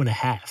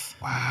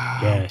 2.5. Wow.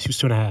 Yeah, she was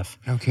 2.5.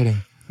 No kidding.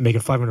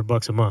 Making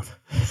 $500 a month.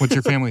 What's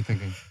your family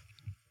thinking?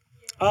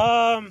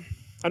 I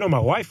know my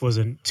wife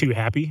wasn't too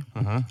happy.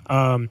 But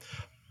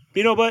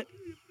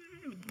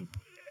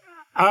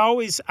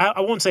I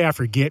won't say I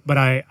forget, but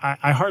I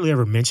hardly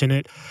ever mention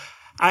it.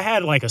 I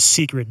had like a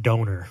secret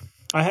donor.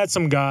 I had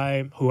some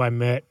guy who I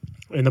met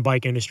in the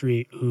bike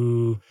industry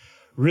who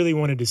really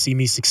wanted to see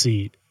me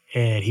succeed.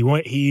 And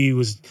he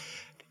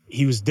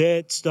was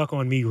dead stuck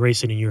on me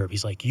racing in Europe.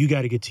 He's like, you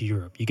got to get to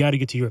Europe. You got to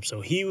get to Europe.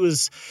 So he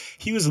was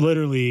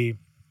literally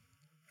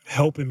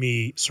helping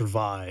me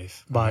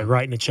survive by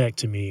writing a check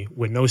to me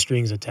with no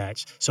strings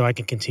attached so I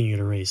can continue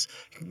to race.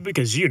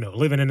 Because,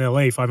 living in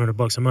LA,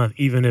 $500 a month,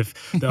 even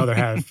if the other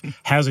half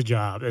has a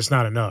job, it's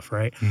not enough,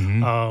 right?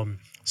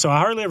 So I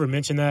hardly ever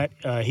mention that.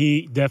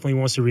 He definitely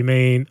wants to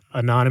remain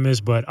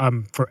anonymous, but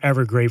I'm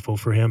forever grateful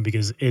for him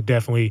because it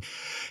definitely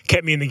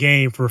kept me in the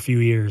game for a few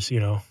years,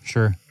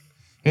 Sure.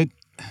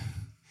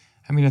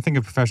 I think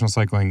of professional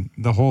cycling,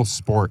 the whole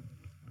sport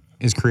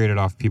is created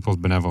off people's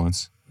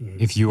benevolence.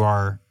 If you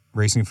are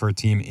racing for a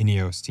team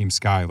Ineos, Team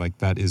Sky, like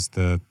that is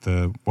that's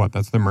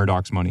the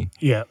Murdoch's money.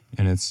 Yeah.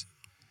 And it's,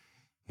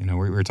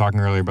 we were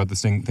talking earlier about the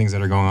things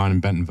that are going on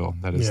in Bentonville.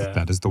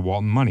 That is the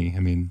Walton money. I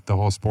mean, the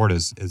whole sport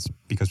is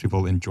because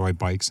people enjoy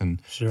bikes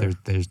and Sure.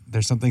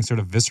 there's something sort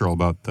of visceral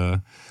about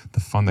the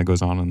fun that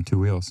goes on two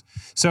wheels.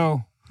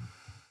 So,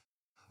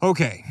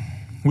 okay,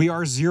 we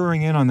are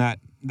zeroing in on that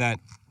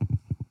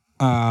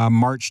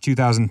March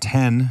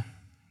 2010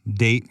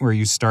 date where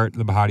you start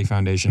the Bahati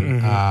Foundation.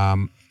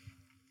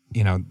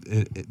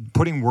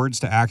 Putting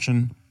words to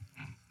action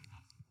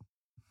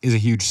is a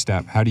huge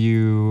step. How do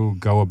you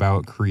go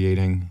about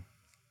creating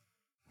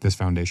this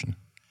foundation?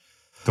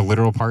 The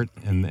literal part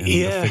and the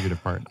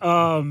figurative part.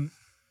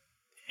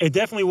 It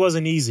definitely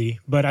wasn't easy,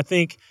 but I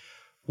think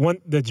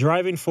the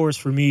driving force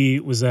for me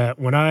was that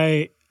when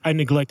I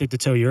neglected to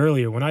tell you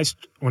earlier, when I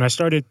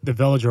started the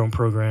Velodrome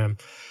program,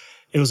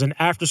 it was an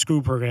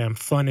after-school program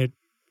funded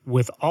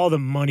with all the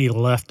money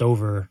left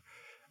over.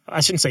 I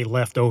shouldn't say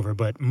left over,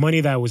 but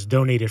money that was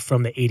donated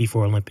from the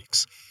 84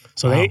 Olympics.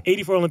 So the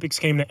 84 Olympics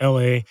came to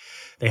LA.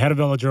 They had a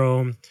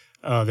velodrome.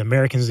 The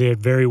Americans did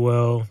very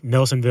well.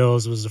 Nelson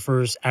Vales was the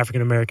first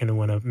African-American to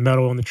win a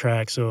medal on the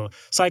track. So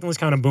cycling's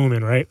kind of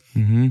booming, right?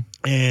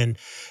 And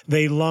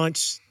they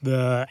launched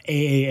the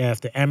AAF,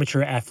 the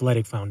Amateur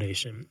Athletic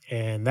Foundation.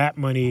 And that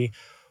money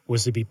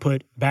was to be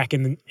put back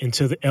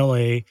into the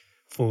LA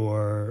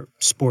for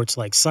sports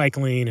like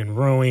cycling and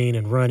rowing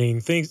and running,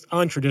 things,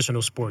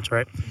 untraditional sports,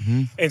 right?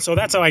 And so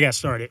that's how I got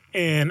started.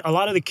 And a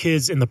lot of the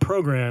kids in the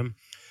program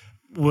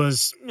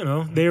was,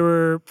 they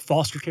were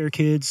foster care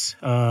kids.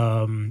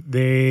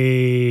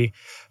 They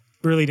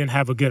really didn't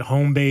have a good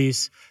home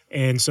base.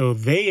 And so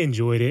they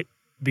enjoyed it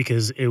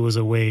because it was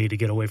a way to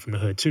get away from the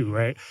hood too,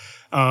 right?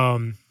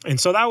 And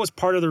so that was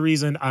part of the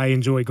reason I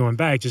enjoyed going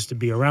back, just to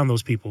be around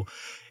those people.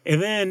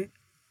 And then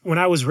when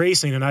I was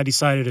racing and I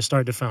decided to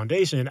start the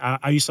foundation,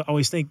 I used to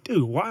always think,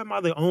 dude, why am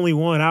I the only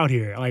one out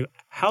here? Like,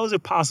 how is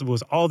it possible?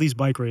 It's all these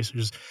bike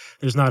racers.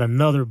 There's not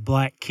another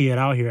black kid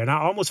out here. And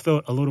I almost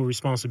felt a little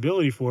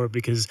responsibility for it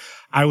because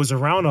I was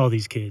around all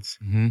these kids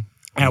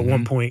at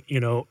one point,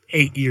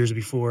 8 years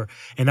before.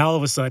 And all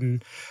of a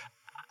sudden,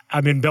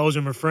 I'm in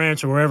Belgium or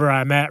France or wherever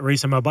I'm at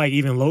racing my bike,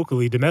 even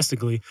locally,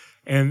 domestically,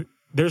 and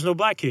there's no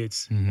black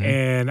kids.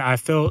 And I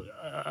felt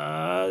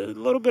a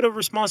little bit of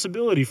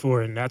responsibility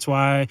for it. And that's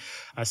why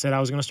I said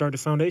I was going to start the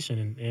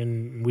foundation,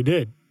 and we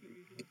did.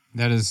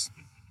 That is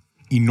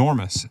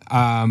enormous.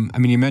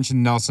 You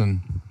mentioned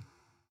Nelson.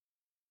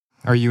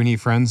 Are you and he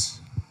friends?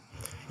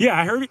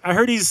 Yeah, I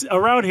heard he's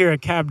around here at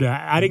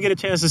Cabda. I didn't get a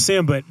chance to see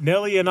him, but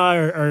Nelly and I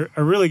are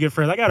really good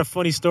friends. I got a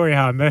funny story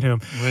how I met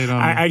him. Wait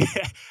on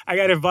I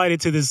got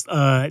invited to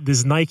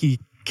this Nike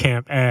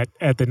camp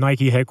at the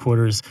Nike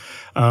headquarters,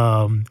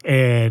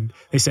 and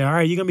they said, all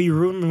right, you're gonna be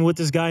rooming with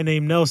this guy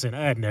named Nelson.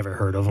 I had never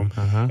heard of him.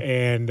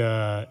 And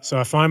so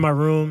I find my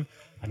room,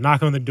 I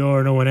knock on the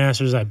door, no one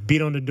answers. I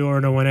beat on the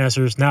door, no one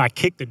answers. Now I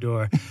kick the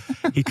door.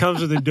 He comes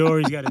to the door,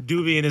 he's got a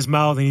doobie in his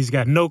mouth, and he's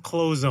got no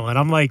clothes on.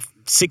 I'm like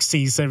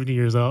 16, 17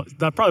 years old,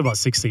 probably about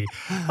 16.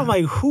 I'm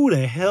like, who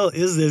the hell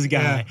is this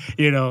guy?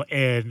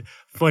 And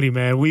funny,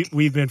 man,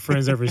 we've been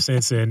friends ever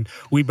since, and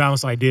we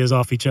bounce ideas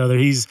off each other.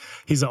 He's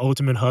the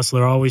ultimate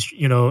hustler, always,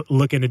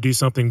 looking to do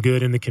something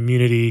good in the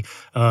community,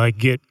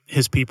 get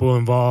his people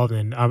involved,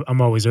 and I'm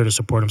always there to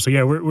support him. So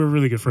yeah, we're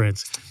really good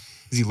friends.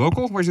 Is he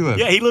local? Where does he live?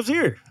 Yeah, he lives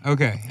here.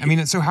 Okay.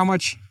 So how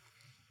much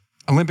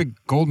Olympic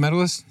gold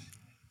medalist?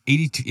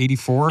 82,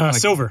 84?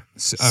 Silver.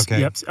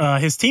 Okay. Yep.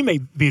 His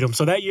teammate beat him.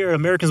 So that year,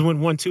 Americans went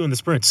 1-2 in the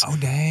sprints. Oh,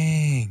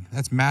 dang.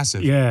 That's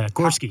massive. Yeah,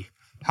 Gorski.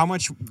 How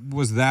much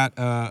was that?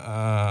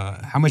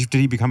 How much did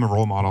he become a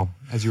role model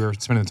as you were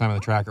spending the time on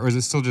the track? Or is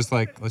it still just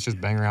like, let's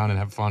just bang around and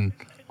have fun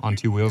on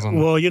two wheels on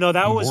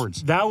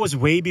boards? That was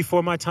way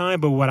before my time.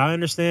 But what I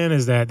understand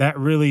is that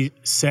really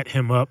set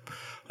him up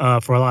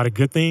for a lot of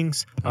good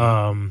things.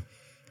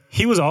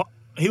 He was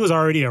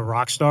already a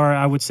rock star,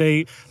 I would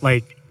say,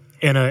 like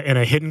in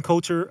a hidden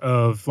culture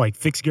of like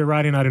fixed gear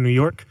riding out of New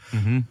York.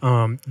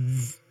 The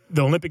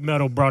Olympic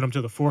medal brought him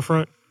to the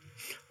forefront.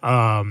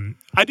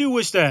 I do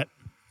wish that,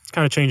 it's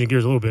kind of changing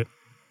gears a little bit.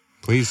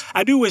 Please.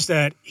 I do wish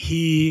that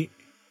he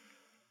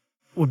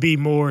would be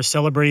more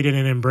celebrated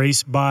and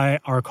embraced by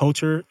our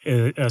culture,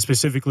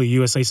 specifically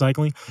USA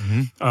Cycling.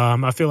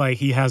 I feel like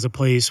he has a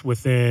place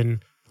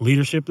within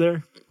leadership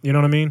there. You know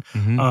what I mean?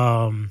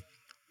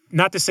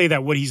 Not to say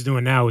that what he's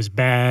doing now is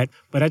bad,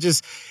 but I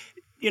just,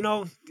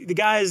 the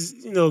guy is,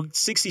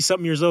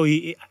 60-something years old.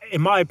 He,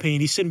 in my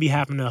opinion, he shouldn't be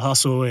having to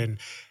hustle, and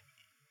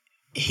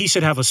he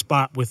should have a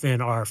spot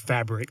within our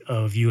fabric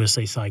of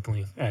USA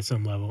Cycling at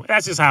some level.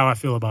 That's just how I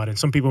feel about it.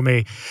 Some people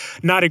may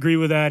not agree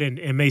with that, and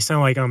it may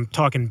sound like I'm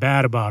talking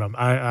bad about him.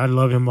 I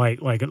love him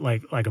like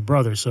a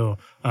brother. So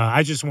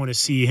I just want to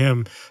see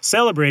him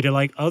celebrated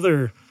like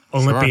other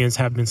Olympians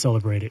have been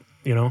celebrated.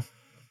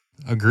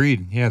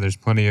 Agreed. Yeah, there's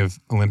plenty of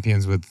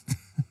Olympians with.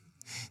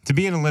 To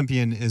be an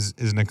Olympian is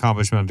an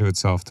accomplishment unto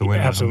itself. To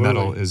win a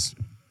medal is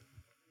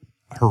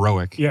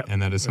heroic. Yeah, and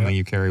that is something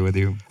you carry with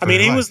you.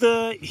 He was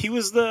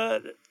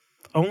the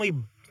only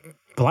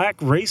black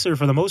racer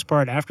for the most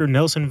part after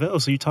Nelson Vale.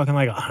 So you're talking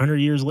like 100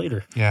 years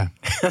later. Yeah,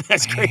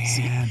 that's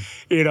crazy. Yeah.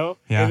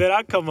 And then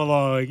I come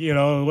along.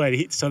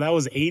 So that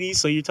was 80.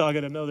 So you're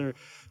talking another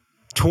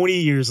 20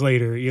 years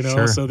later,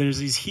 Sure. So there's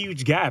these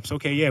huge gaps.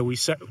 Okay, yeah, we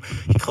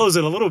close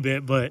it a little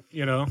bit, but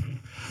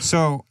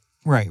So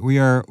right, we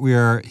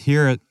are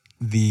here at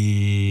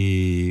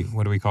the,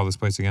 what do we call this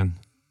place again?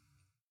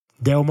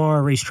 Del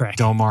Mar Racetrack.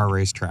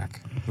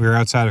 We're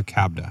outside of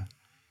Cabda.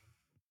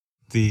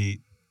 The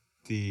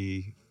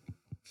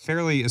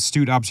fairly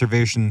astute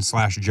observation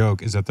 /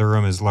 joke is that the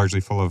room is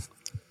largely full of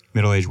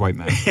middle-aged white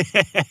men.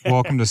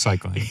 Welcome to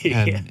cycling.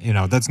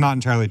 And that's not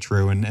entirely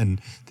true,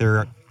 and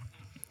there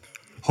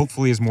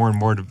hopefully is more and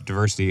more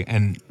diversity,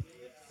 and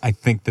I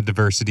think the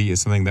diversity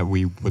is something that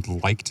we would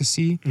like to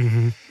see.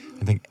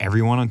 I think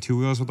everyone on two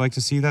wheels would like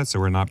to see that, so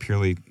we're not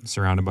purely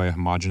surrounded by a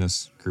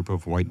homogenous group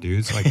of white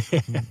dudes. Like,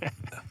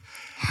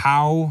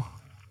 how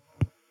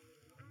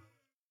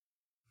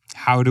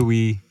do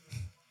we?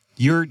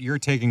 You're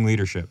taking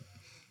leadership.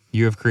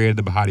 You have created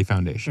the Bahati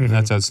Foundation. And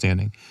that's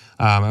outstanding.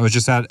 I was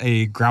just at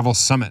a gravel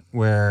summit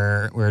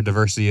where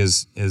diversity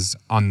is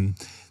on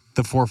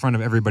the forefront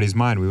of everybody's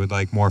mind. We would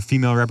like more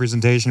female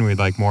representation. We'd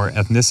like more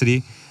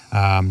ethnicity,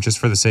 just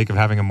for the sake of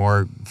having a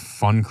more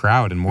fun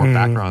crowd and more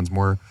backgrounds.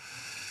 More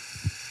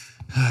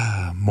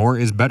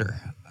is better.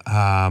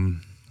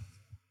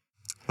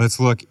 Let's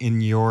look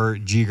in your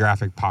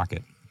geographic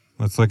pocket.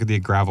 Let's look at the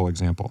gravel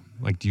example.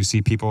 Like, do you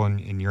see people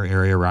in your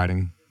area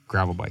riding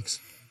gravel bikes?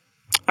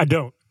 I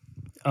don't.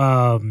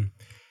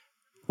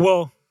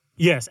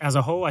 yes, as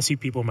a whole, I see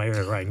people in my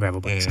area riding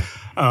gravel bikes.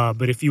 Yeah.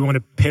 But if you want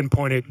to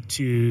pinpoint it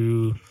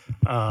to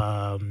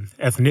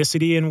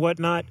ethnicity and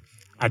whatnot,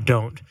 I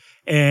don't.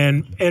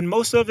 And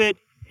most of it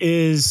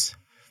is,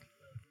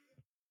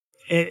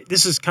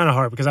 this is kind of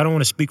hard because I don't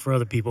want to speak for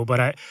other people, but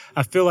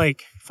I feel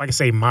like if I can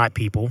say my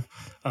people,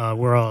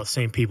 we're all the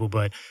same people,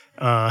 but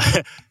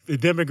the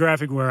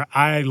demographic where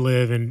I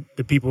live and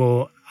the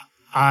people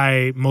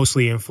I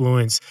mostly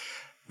influence,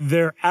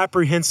 they're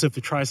apprehensive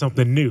to try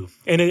something new.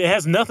 And it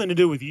has nothing to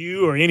do with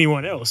you or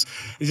anyone else.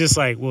 It's just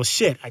like, well,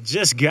 shit, I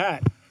just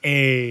got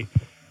a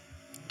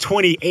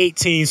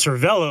 2018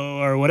 Cervelo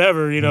or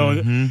whatever,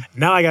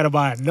 now I got to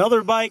buy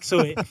another bike.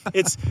 So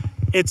it's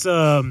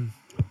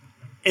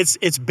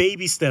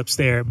baby steps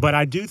there. But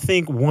I do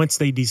think once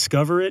they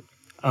discover it,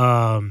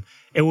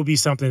 it will be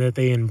something that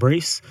they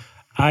embrace.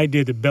 I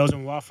did the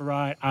Belgian waffle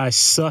ride. I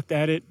sucked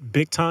at it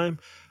big time.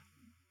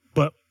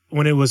 But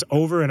when it was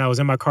over and I was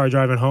in my car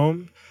driving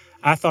home,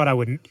 I thought I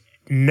would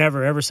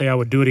never, ever say I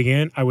would do it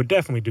again. I would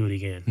definitely do it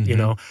again,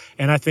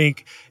 And I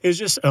think it's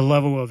just a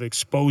level of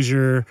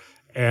exposure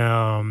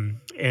and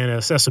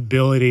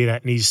accessibility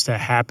that needs to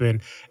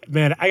happen.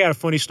 Man, I got a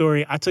funny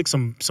story. I took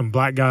some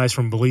black guys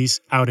from Belize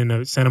out in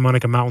the Santa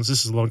Monica Mountains.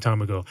 This is a long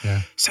time ago.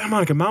 Yeah. Santa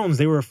Monica Mountains,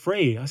 they were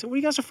afraid. I said, what are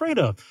you guys afraid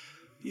of?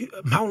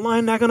 Mountain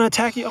lion not gonna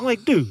attack you? I'm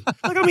like, dude,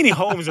 look how many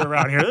homes are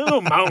around here. There's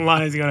no mountain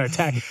lions gonna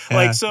attack.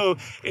 Yeah. So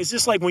it's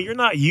just like when you're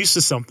not used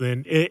to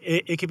something,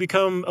 it can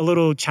become a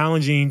little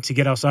challenging to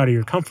get outside of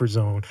your comfort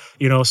zone.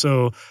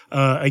 So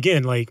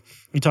again, like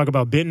you talk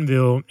about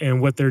Bentonville and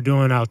what they're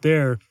doing out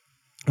there.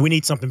 We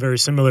need something very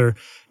similar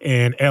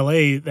in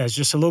LA that's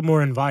just a little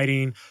more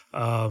inviting.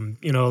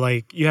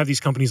 Like you have these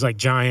companies like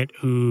Giant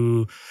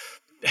who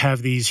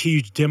have these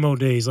huge demo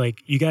days. Like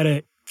you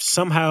gotta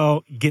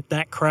somehow get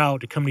that crowd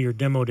to come to your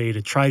demo day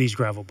to try these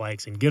gravel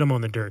bikes and get them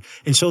on the dirt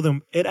and show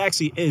them it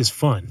actually is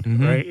fun,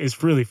 right?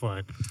 It's really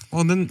fun.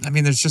 Well, then,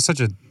 there's just such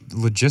a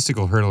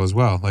logistical hurdle as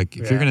well. Like,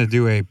 if you're going to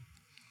do a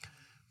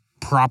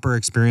proper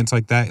experience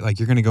like that, like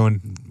you're going to go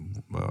in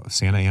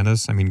Santa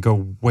Ana's,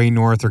 go way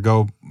north or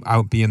go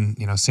out be in,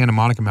 Santa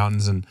Monica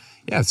Mountains. And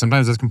yeah,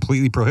 sometimes that's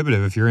completely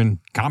prohibitive if you're in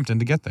Compton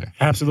to get there.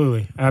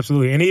 Absolutely.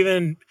 And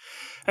even...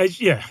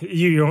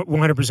 you're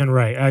 100%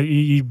 right.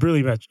 You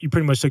pretty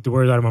much took the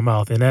words out of my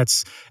mouth, and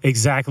that's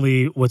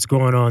exactly what's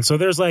going on. So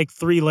there's like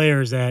 3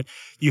 layers that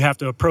you have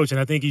to approach, and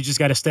I think you just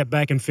got to step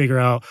back and figure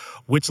out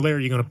which layer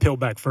you're going to peel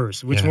back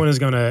first, which one is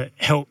going to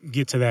help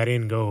get to that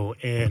end goal.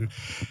 And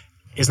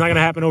it's not going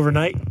to happen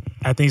overnight.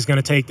 I think it's going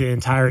to take the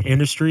entire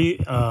industry.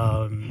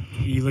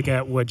 You look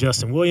at what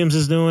Justin Williams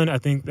is doing. I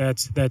think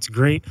that's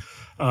great.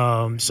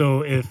 Did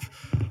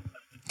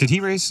he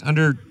race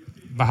under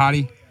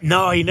Bahati?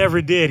 No, he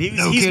never did.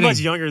 He's much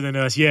younger than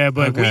us,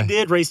 but we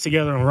did race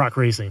together on Rock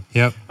Racing.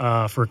 Yep.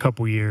 For a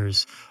couple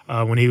years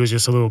when he was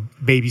just a little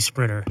baby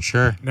sprinter.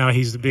 Sure. Now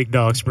he's the big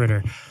dog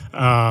sprinter.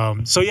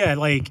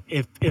 Like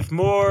if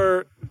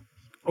more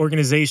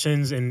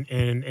organizations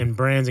and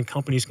brands and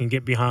companies can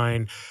get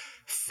behind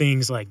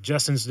things like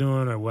Justin's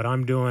doing or what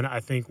I'm doing, I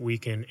think we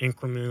can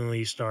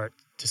incrementally start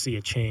to see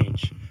a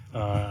change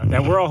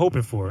that we're all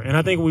hoping for. And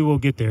I think we will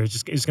get there.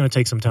 It's going to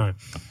take some time.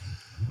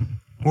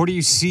 What do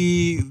you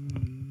see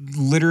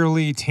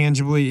literally,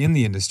 tangibly in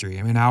the industry?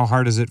 How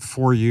hard is it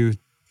for you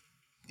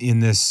in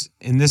this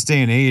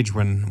day and age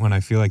when I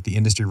feel like the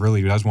industry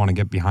really does want to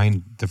get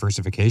behind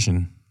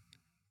diversification?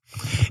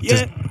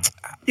 Yeah,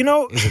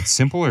 is it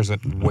simple or is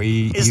it way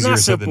easier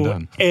said than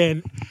done?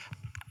 And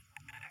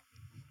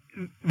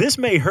this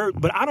may hurt,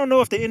 but I don't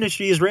know if the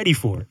industry is ready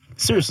for it.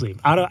 Seriously,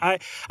 I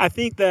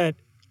think that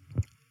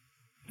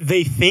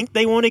they think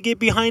they want to get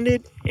behind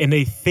it, and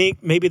they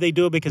think maybe they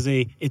do it because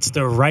it's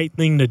the right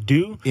thing to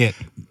do.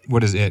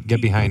 What is it?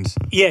 Get behind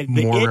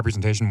more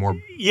representation, more...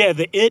 Yeah,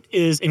 the it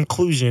is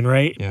inclusion,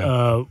 right?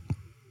 Yeah.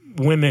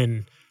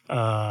 Women,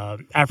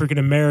 African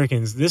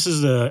Americans. This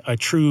is a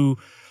true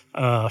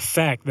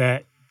fact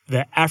that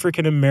the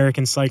African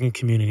American cycling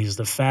community is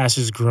the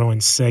fastest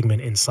growing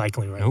segment in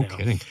cycling right now. No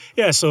kidding.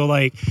 Yeah, so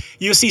like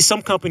you'll see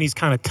some companies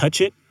kind of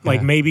touch it,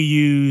 like maybe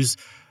use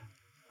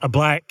a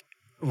black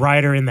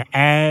rider in the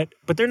ad,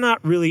 but they're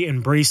not really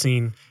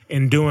embracing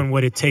and doing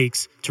what it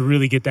takes to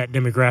really get that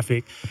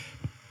demographic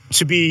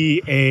to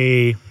be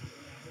a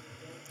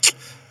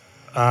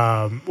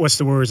what's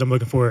the words I'm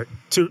looking for,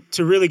 to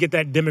really get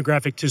that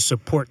demographic to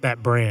support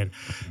that brand.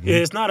 Mm-hmm.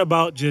 It's not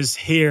about just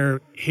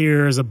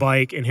here's a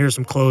bike and here's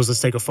some clothes, let's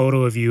take a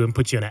photo of you and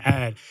put you in an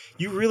ad.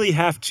 You really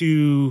have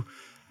to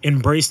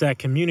embrace that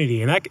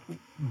community. And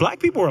black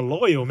people are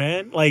loyal,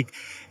 man. Like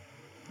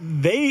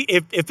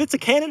if it's a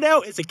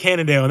Cannondale, it's a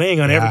Cannondale, and they ain't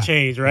gonna ever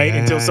change, right?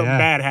 Until something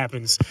bad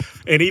happens.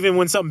 And even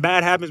when something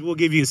bad happens, we'll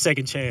give you a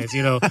second chance.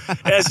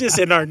 That's just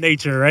in our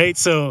nature, right?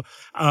 So,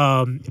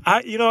 I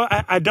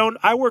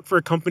work for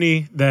a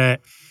company that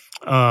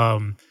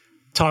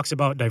talks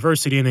about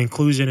diversity and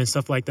inclusion and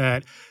stuff like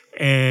that.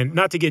 And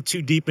not to get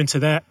too deep into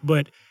that,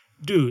 but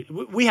dude,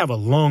 we have a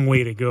long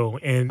way to go,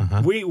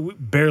 and we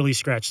barely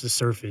scratched the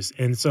surface.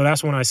 And so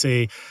that's when I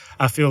say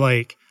I feel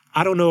like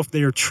I don't know if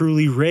they're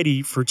truly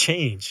ready for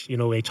change. You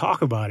know, they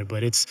talk about it,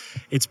 but it's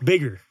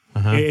bigger.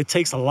 It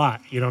takes a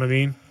lot. You know what I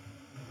mean?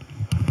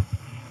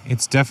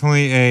 It's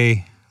definitely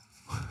a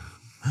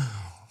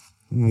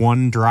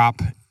one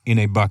drop in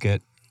a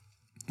bucket,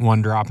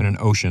 one drop in an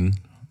ocean,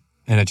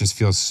 and it just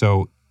feels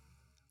so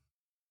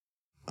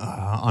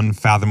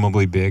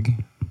unfathomably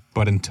big.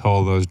 But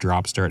until those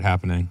drops start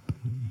happening,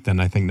 then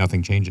I think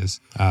nothing changes.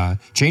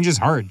 Change is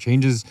hard.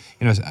 Change is,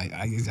 you know,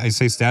 I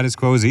say status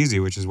quo is easy,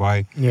 which is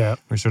why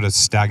we're sort of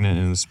stagnant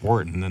in the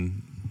sport. And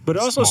then, but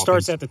it also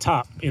starts at the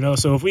top, you know.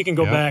 So if we can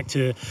go back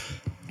to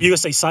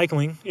USA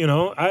Cycling, you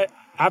know,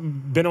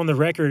 I've been on the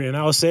record and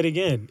I'll say it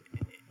again.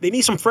 They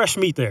need some fresh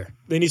meat there.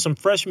 They need some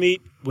fresh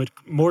meat with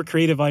more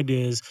creative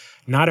ideas,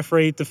 not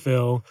afraid to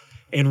fail,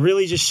 and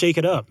really just shake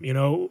it up. You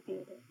know,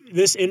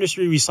 this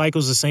industry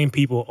recycles the same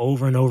people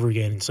over and over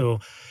again. So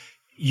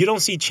you don't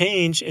see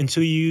change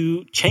until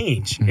you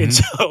change. And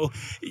so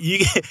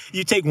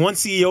you take one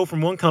CEO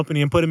from one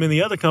company and put him in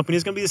the other company,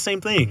 it's going to be the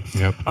same thing.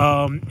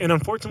 And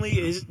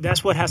unfortunately,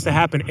 that's what has to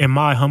happen, in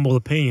my humble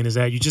opinion, is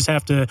that you just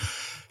have to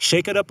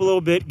shake it up a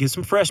little bit, get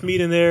some fresh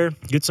meat in there,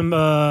 get some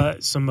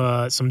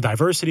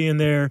diversity in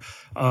there.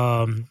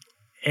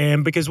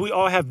 And because we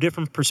all have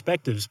different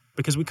perspectives,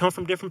 because we come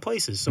from different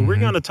places. So we're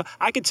going to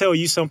I could tell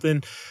you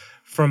something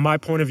from my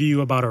point of view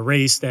about a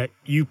race that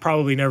you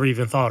probably never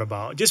even thought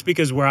about, just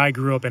because where I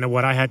grew up and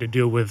what I had to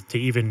deal with to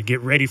even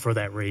get ready for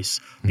that race.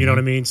 You know what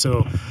I mean?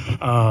 So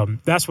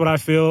that's what I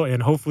feel,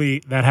 and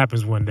hopefully that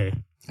happens one day.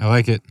 I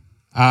like it.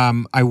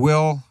 I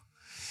will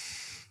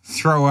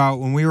throw out,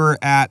 when we were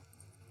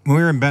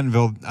in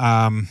Bentonville,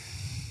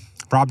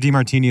 Rob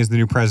DeMartini is the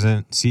new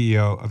president,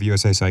 CEO of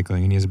USA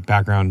Cycling, and he has a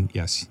background,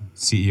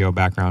 CEO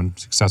background,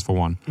 successful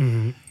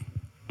one.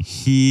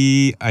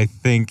 He, I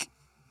think,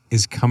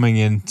 is coming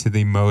into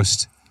the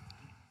most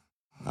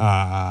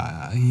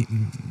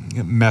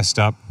messed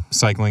up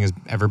cycling has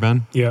ever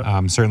been.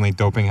 Certainly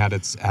doping had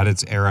its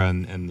era,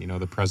 and you know,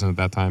 the president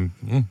at that time,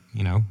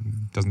 you know,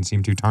 doesn't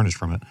seem too tarnished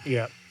from it.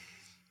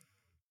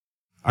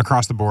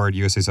 Across the board,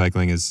 USA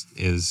Cycling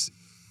is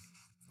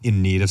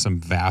in need of some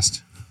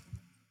vast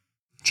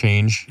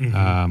change.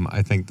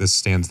 I think this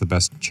stands the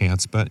best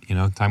chance, but you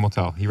know, time will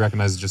tell. He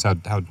recognizes just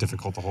how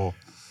difficult the whole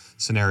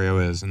scenario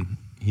is, and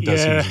he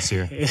does seem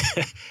sincere.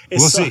 We'll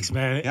sucks, see,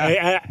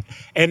 man.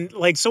 And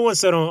like someone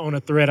said on a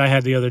thread I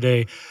had the other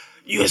day,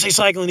 USA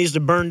Cycling needs to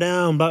burn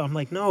down. But I'm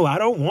like, no, I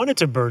don't want it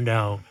to burn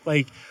down.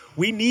 Like,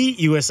 we need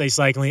USA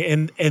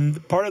Cycling,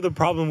 and part of the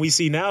problem we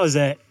see now is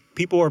that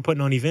people are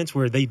putting on events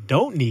where they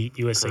don't need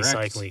USA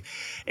Cycling,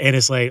 and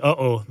it's like,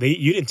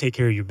 you didn't take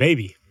care of your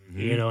baby.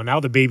 You know, now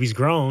the baby's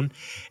grown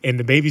and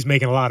the baby's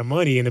making a lot of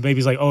money, and the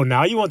baby's like, oh,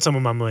 now you want some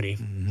of my money.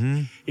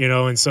 You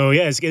know, and so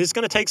it's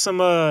going to take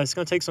some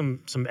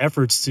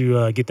efforts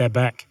to get that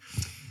back.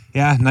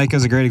 Yeah,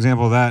 NICA's a great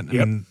example of that.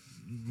 I mean,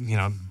 you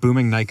know,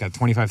 booming NICA,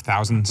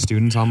 25,000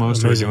 students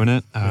almost are doing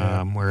it,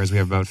 whereas we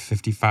have about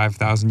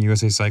 55,000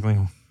 USA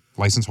Cycling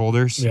license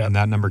holders, and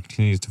that number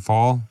continues to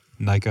fall.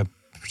 NICA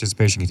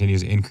participation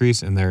continues to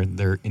increase in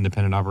their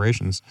independent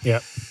operations.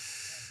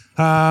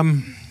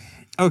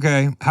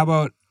 Okay, how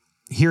about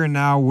here and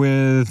now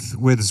with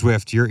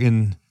Zwift? You're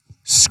in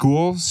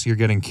schools, you're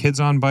getting kids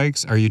on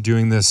bikes. Are you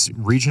doing this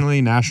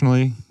regionally,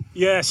 nationally?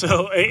 Yeah,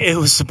 so it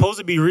was supposed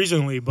to be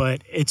regionally,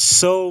 but it's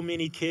so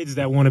many kids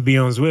that want to be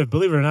on Zwift.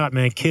 Believe it or not,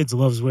 man, kids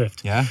love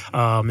Zwift.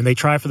 And they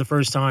try for the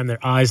first time,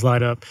 their eyes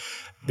light up.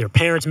 Their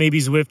parents may be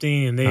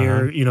Zwifting, and they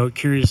are, you know,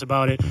 curious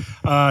about it.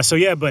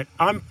 But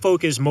I'm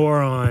focused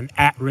more on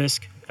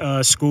at-risk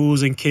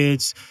schools and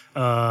kids,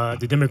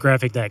 the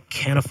demographic that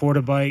can't afford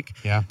a bike,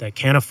 that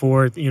can't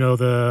afford, you know,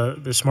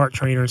 the smart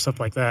trainer and stuff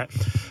like that.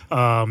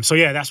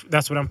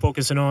 That's what I'm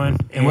focusing on.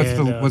 And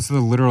what's the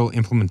literal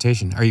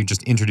implementation? Are you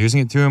just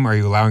introducing it to them? Are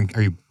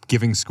you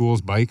giving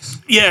schools bikes?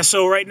 Yeah.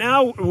 So right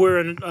now we're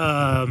in,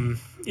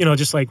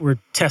 just like we're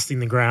testing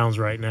the grounds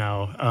right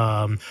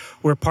now.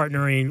 We're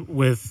partnering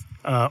with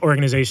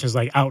organizations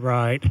like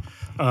Outride,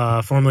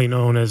 formerly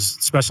known as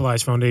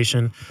Specialized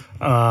Foundation,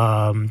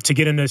 to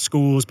get into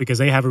schools because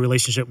they have a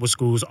relationship with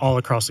schools all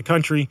across the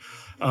country.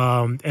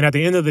 And at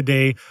the end of the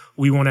day,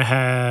 we want to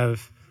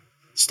have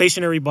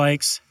stationary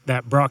bikes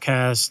that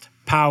broadcast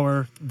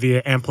power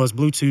via ANT+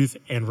 Bluetooth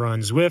and run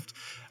Zwift,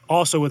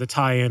 also with a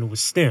tie-in with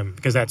STEM,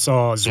 because that's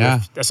all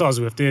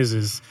Zwift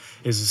is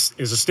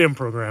a STEM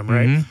program,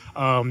 right?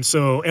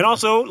 And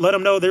also let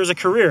them know there's a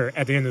career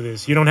at the end of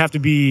this. You don't have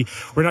to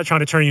we're not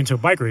trying to turn you into a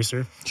bike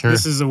racer.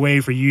 This is a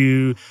way for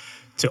you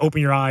to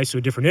open your eyes to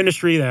a different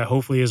industry that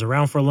hopefully is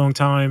around for a long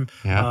time.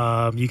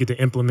 You get to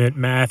implement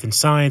math and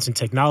science and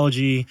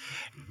technology,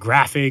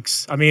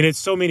 graphics. I mean, it's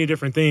so many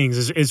different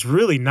things. It's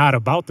really not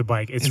about the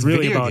bike. It's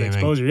really about gaming.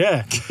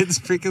 Exposure. Kids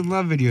freaking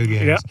love video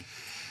games.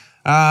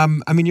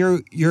 I mean,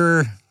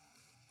 you're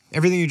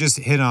everything you just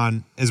hit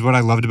on is what I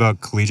loved about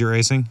collegiate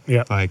racing.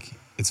 Like,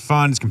 it's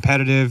fun, it's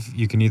competitive.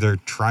 You can either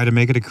try to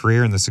make it a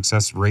career and the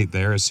success rate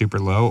there is super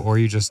low, or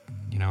you just,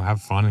 you know,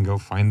 have fun and go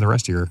find the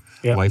rest of your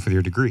life with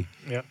your degree.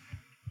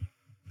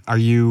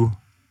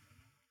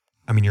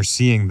 I mean, you're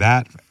seeing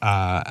that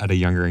at a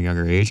younger and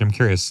younger age. I'm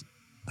curious,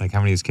 like, how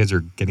many of these kids are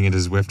getting into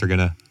Zwift are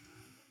gonna.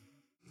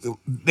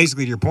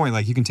 Basically, to your point,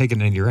 like, you can take it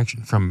in any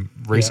direction, from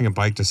racing a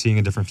bike to seeing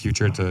a different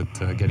future to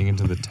getting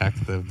into the tech,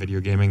 the video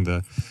gaming,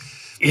 the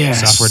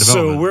software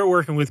development. So we're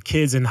working with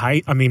kids in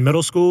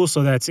middle school.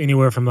 So that's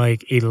anywhere from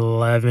like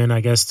 11,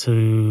 I guess,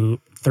 to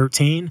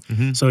 13.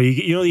 Mm-hmm. So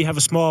you have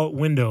a small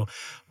window.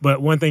 But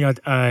one thing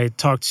I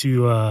talked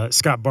to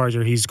Scott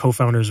Barger, he's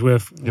co-founders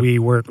with. Yep. We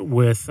work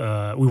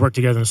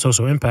together in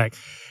Social Impact.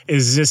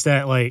 Is just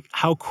that, like,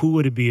 how cool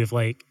would it be if,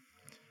 like,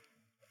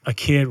 a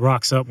kid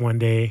rocks up one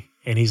day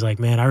and he's like,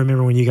 man, I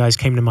remember when you guys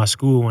came to my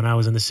school when I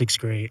was in the 6th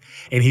grade,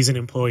 and he's an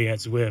employee at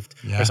Zwift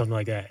or something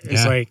like that.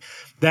 It's like,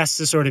 that's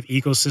the sort of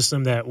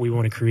ecosystem that we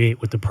want to create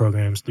with the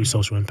programs through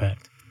Social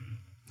Impact.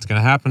 It's going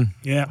to happen.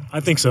 Yeah, I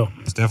think so.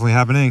 It's definitely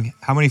happening.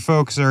 How many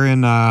folks are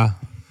in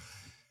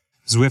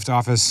Zwift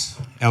office,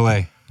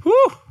 LA? Woo!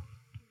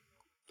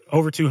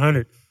 Over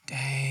 200.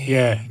 Dang.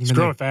 Yeah, it's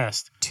growing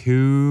fast.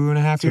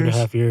 2.5 years?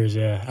 2.5 years,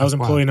 yeah. I was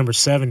employee number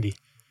 70.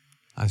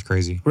 That's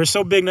crazy. We're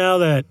so big now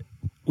that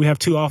we have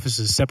 2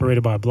 offices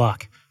separated by a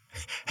block.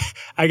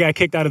 I got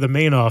kicked out of the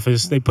main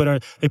office. They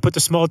put the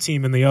small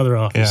team in the other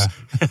office.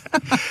 Yeah.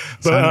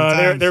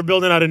 But they're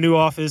building out a new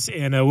office,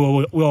 and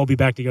we'll all be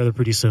back together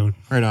pretty soon.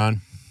 Right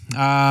on.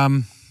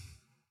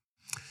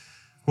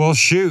 Well,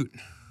 shoot.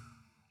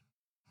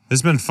 This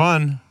has been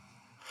fun.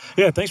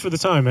 Yeah, thanks for the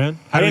time, man.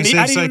 I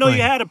didn't even know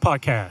you had a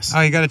podcast.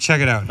 Oh, you got to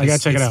check it out. I got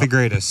to check it out. It's the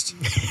greatest.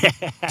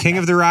 King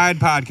of the Ride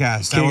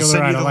podcast. I will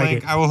send you the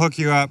link. I will hook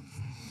you up.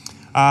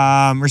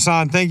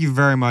 Rasan, thank you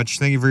very much.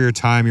 Thank you for your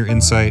time, your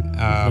insight.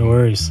 No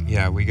worries.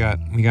 Yeah, we got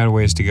a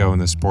ways to go in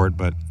this sport,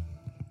 but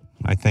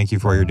I thank you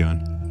for what you're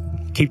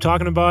doing. Keep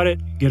talking about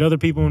it. Get other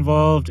people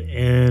involved,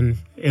 and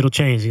it'll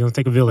change. It's gonna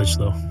take a village,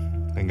 though.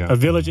 Bingo. A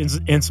village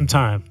and some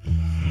time.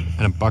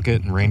 And a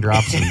bucket and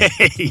raindrops and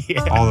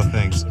yeah. all the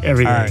things.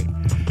 Everything. All right.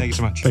 Thank you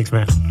so much. Thanks,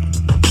 man.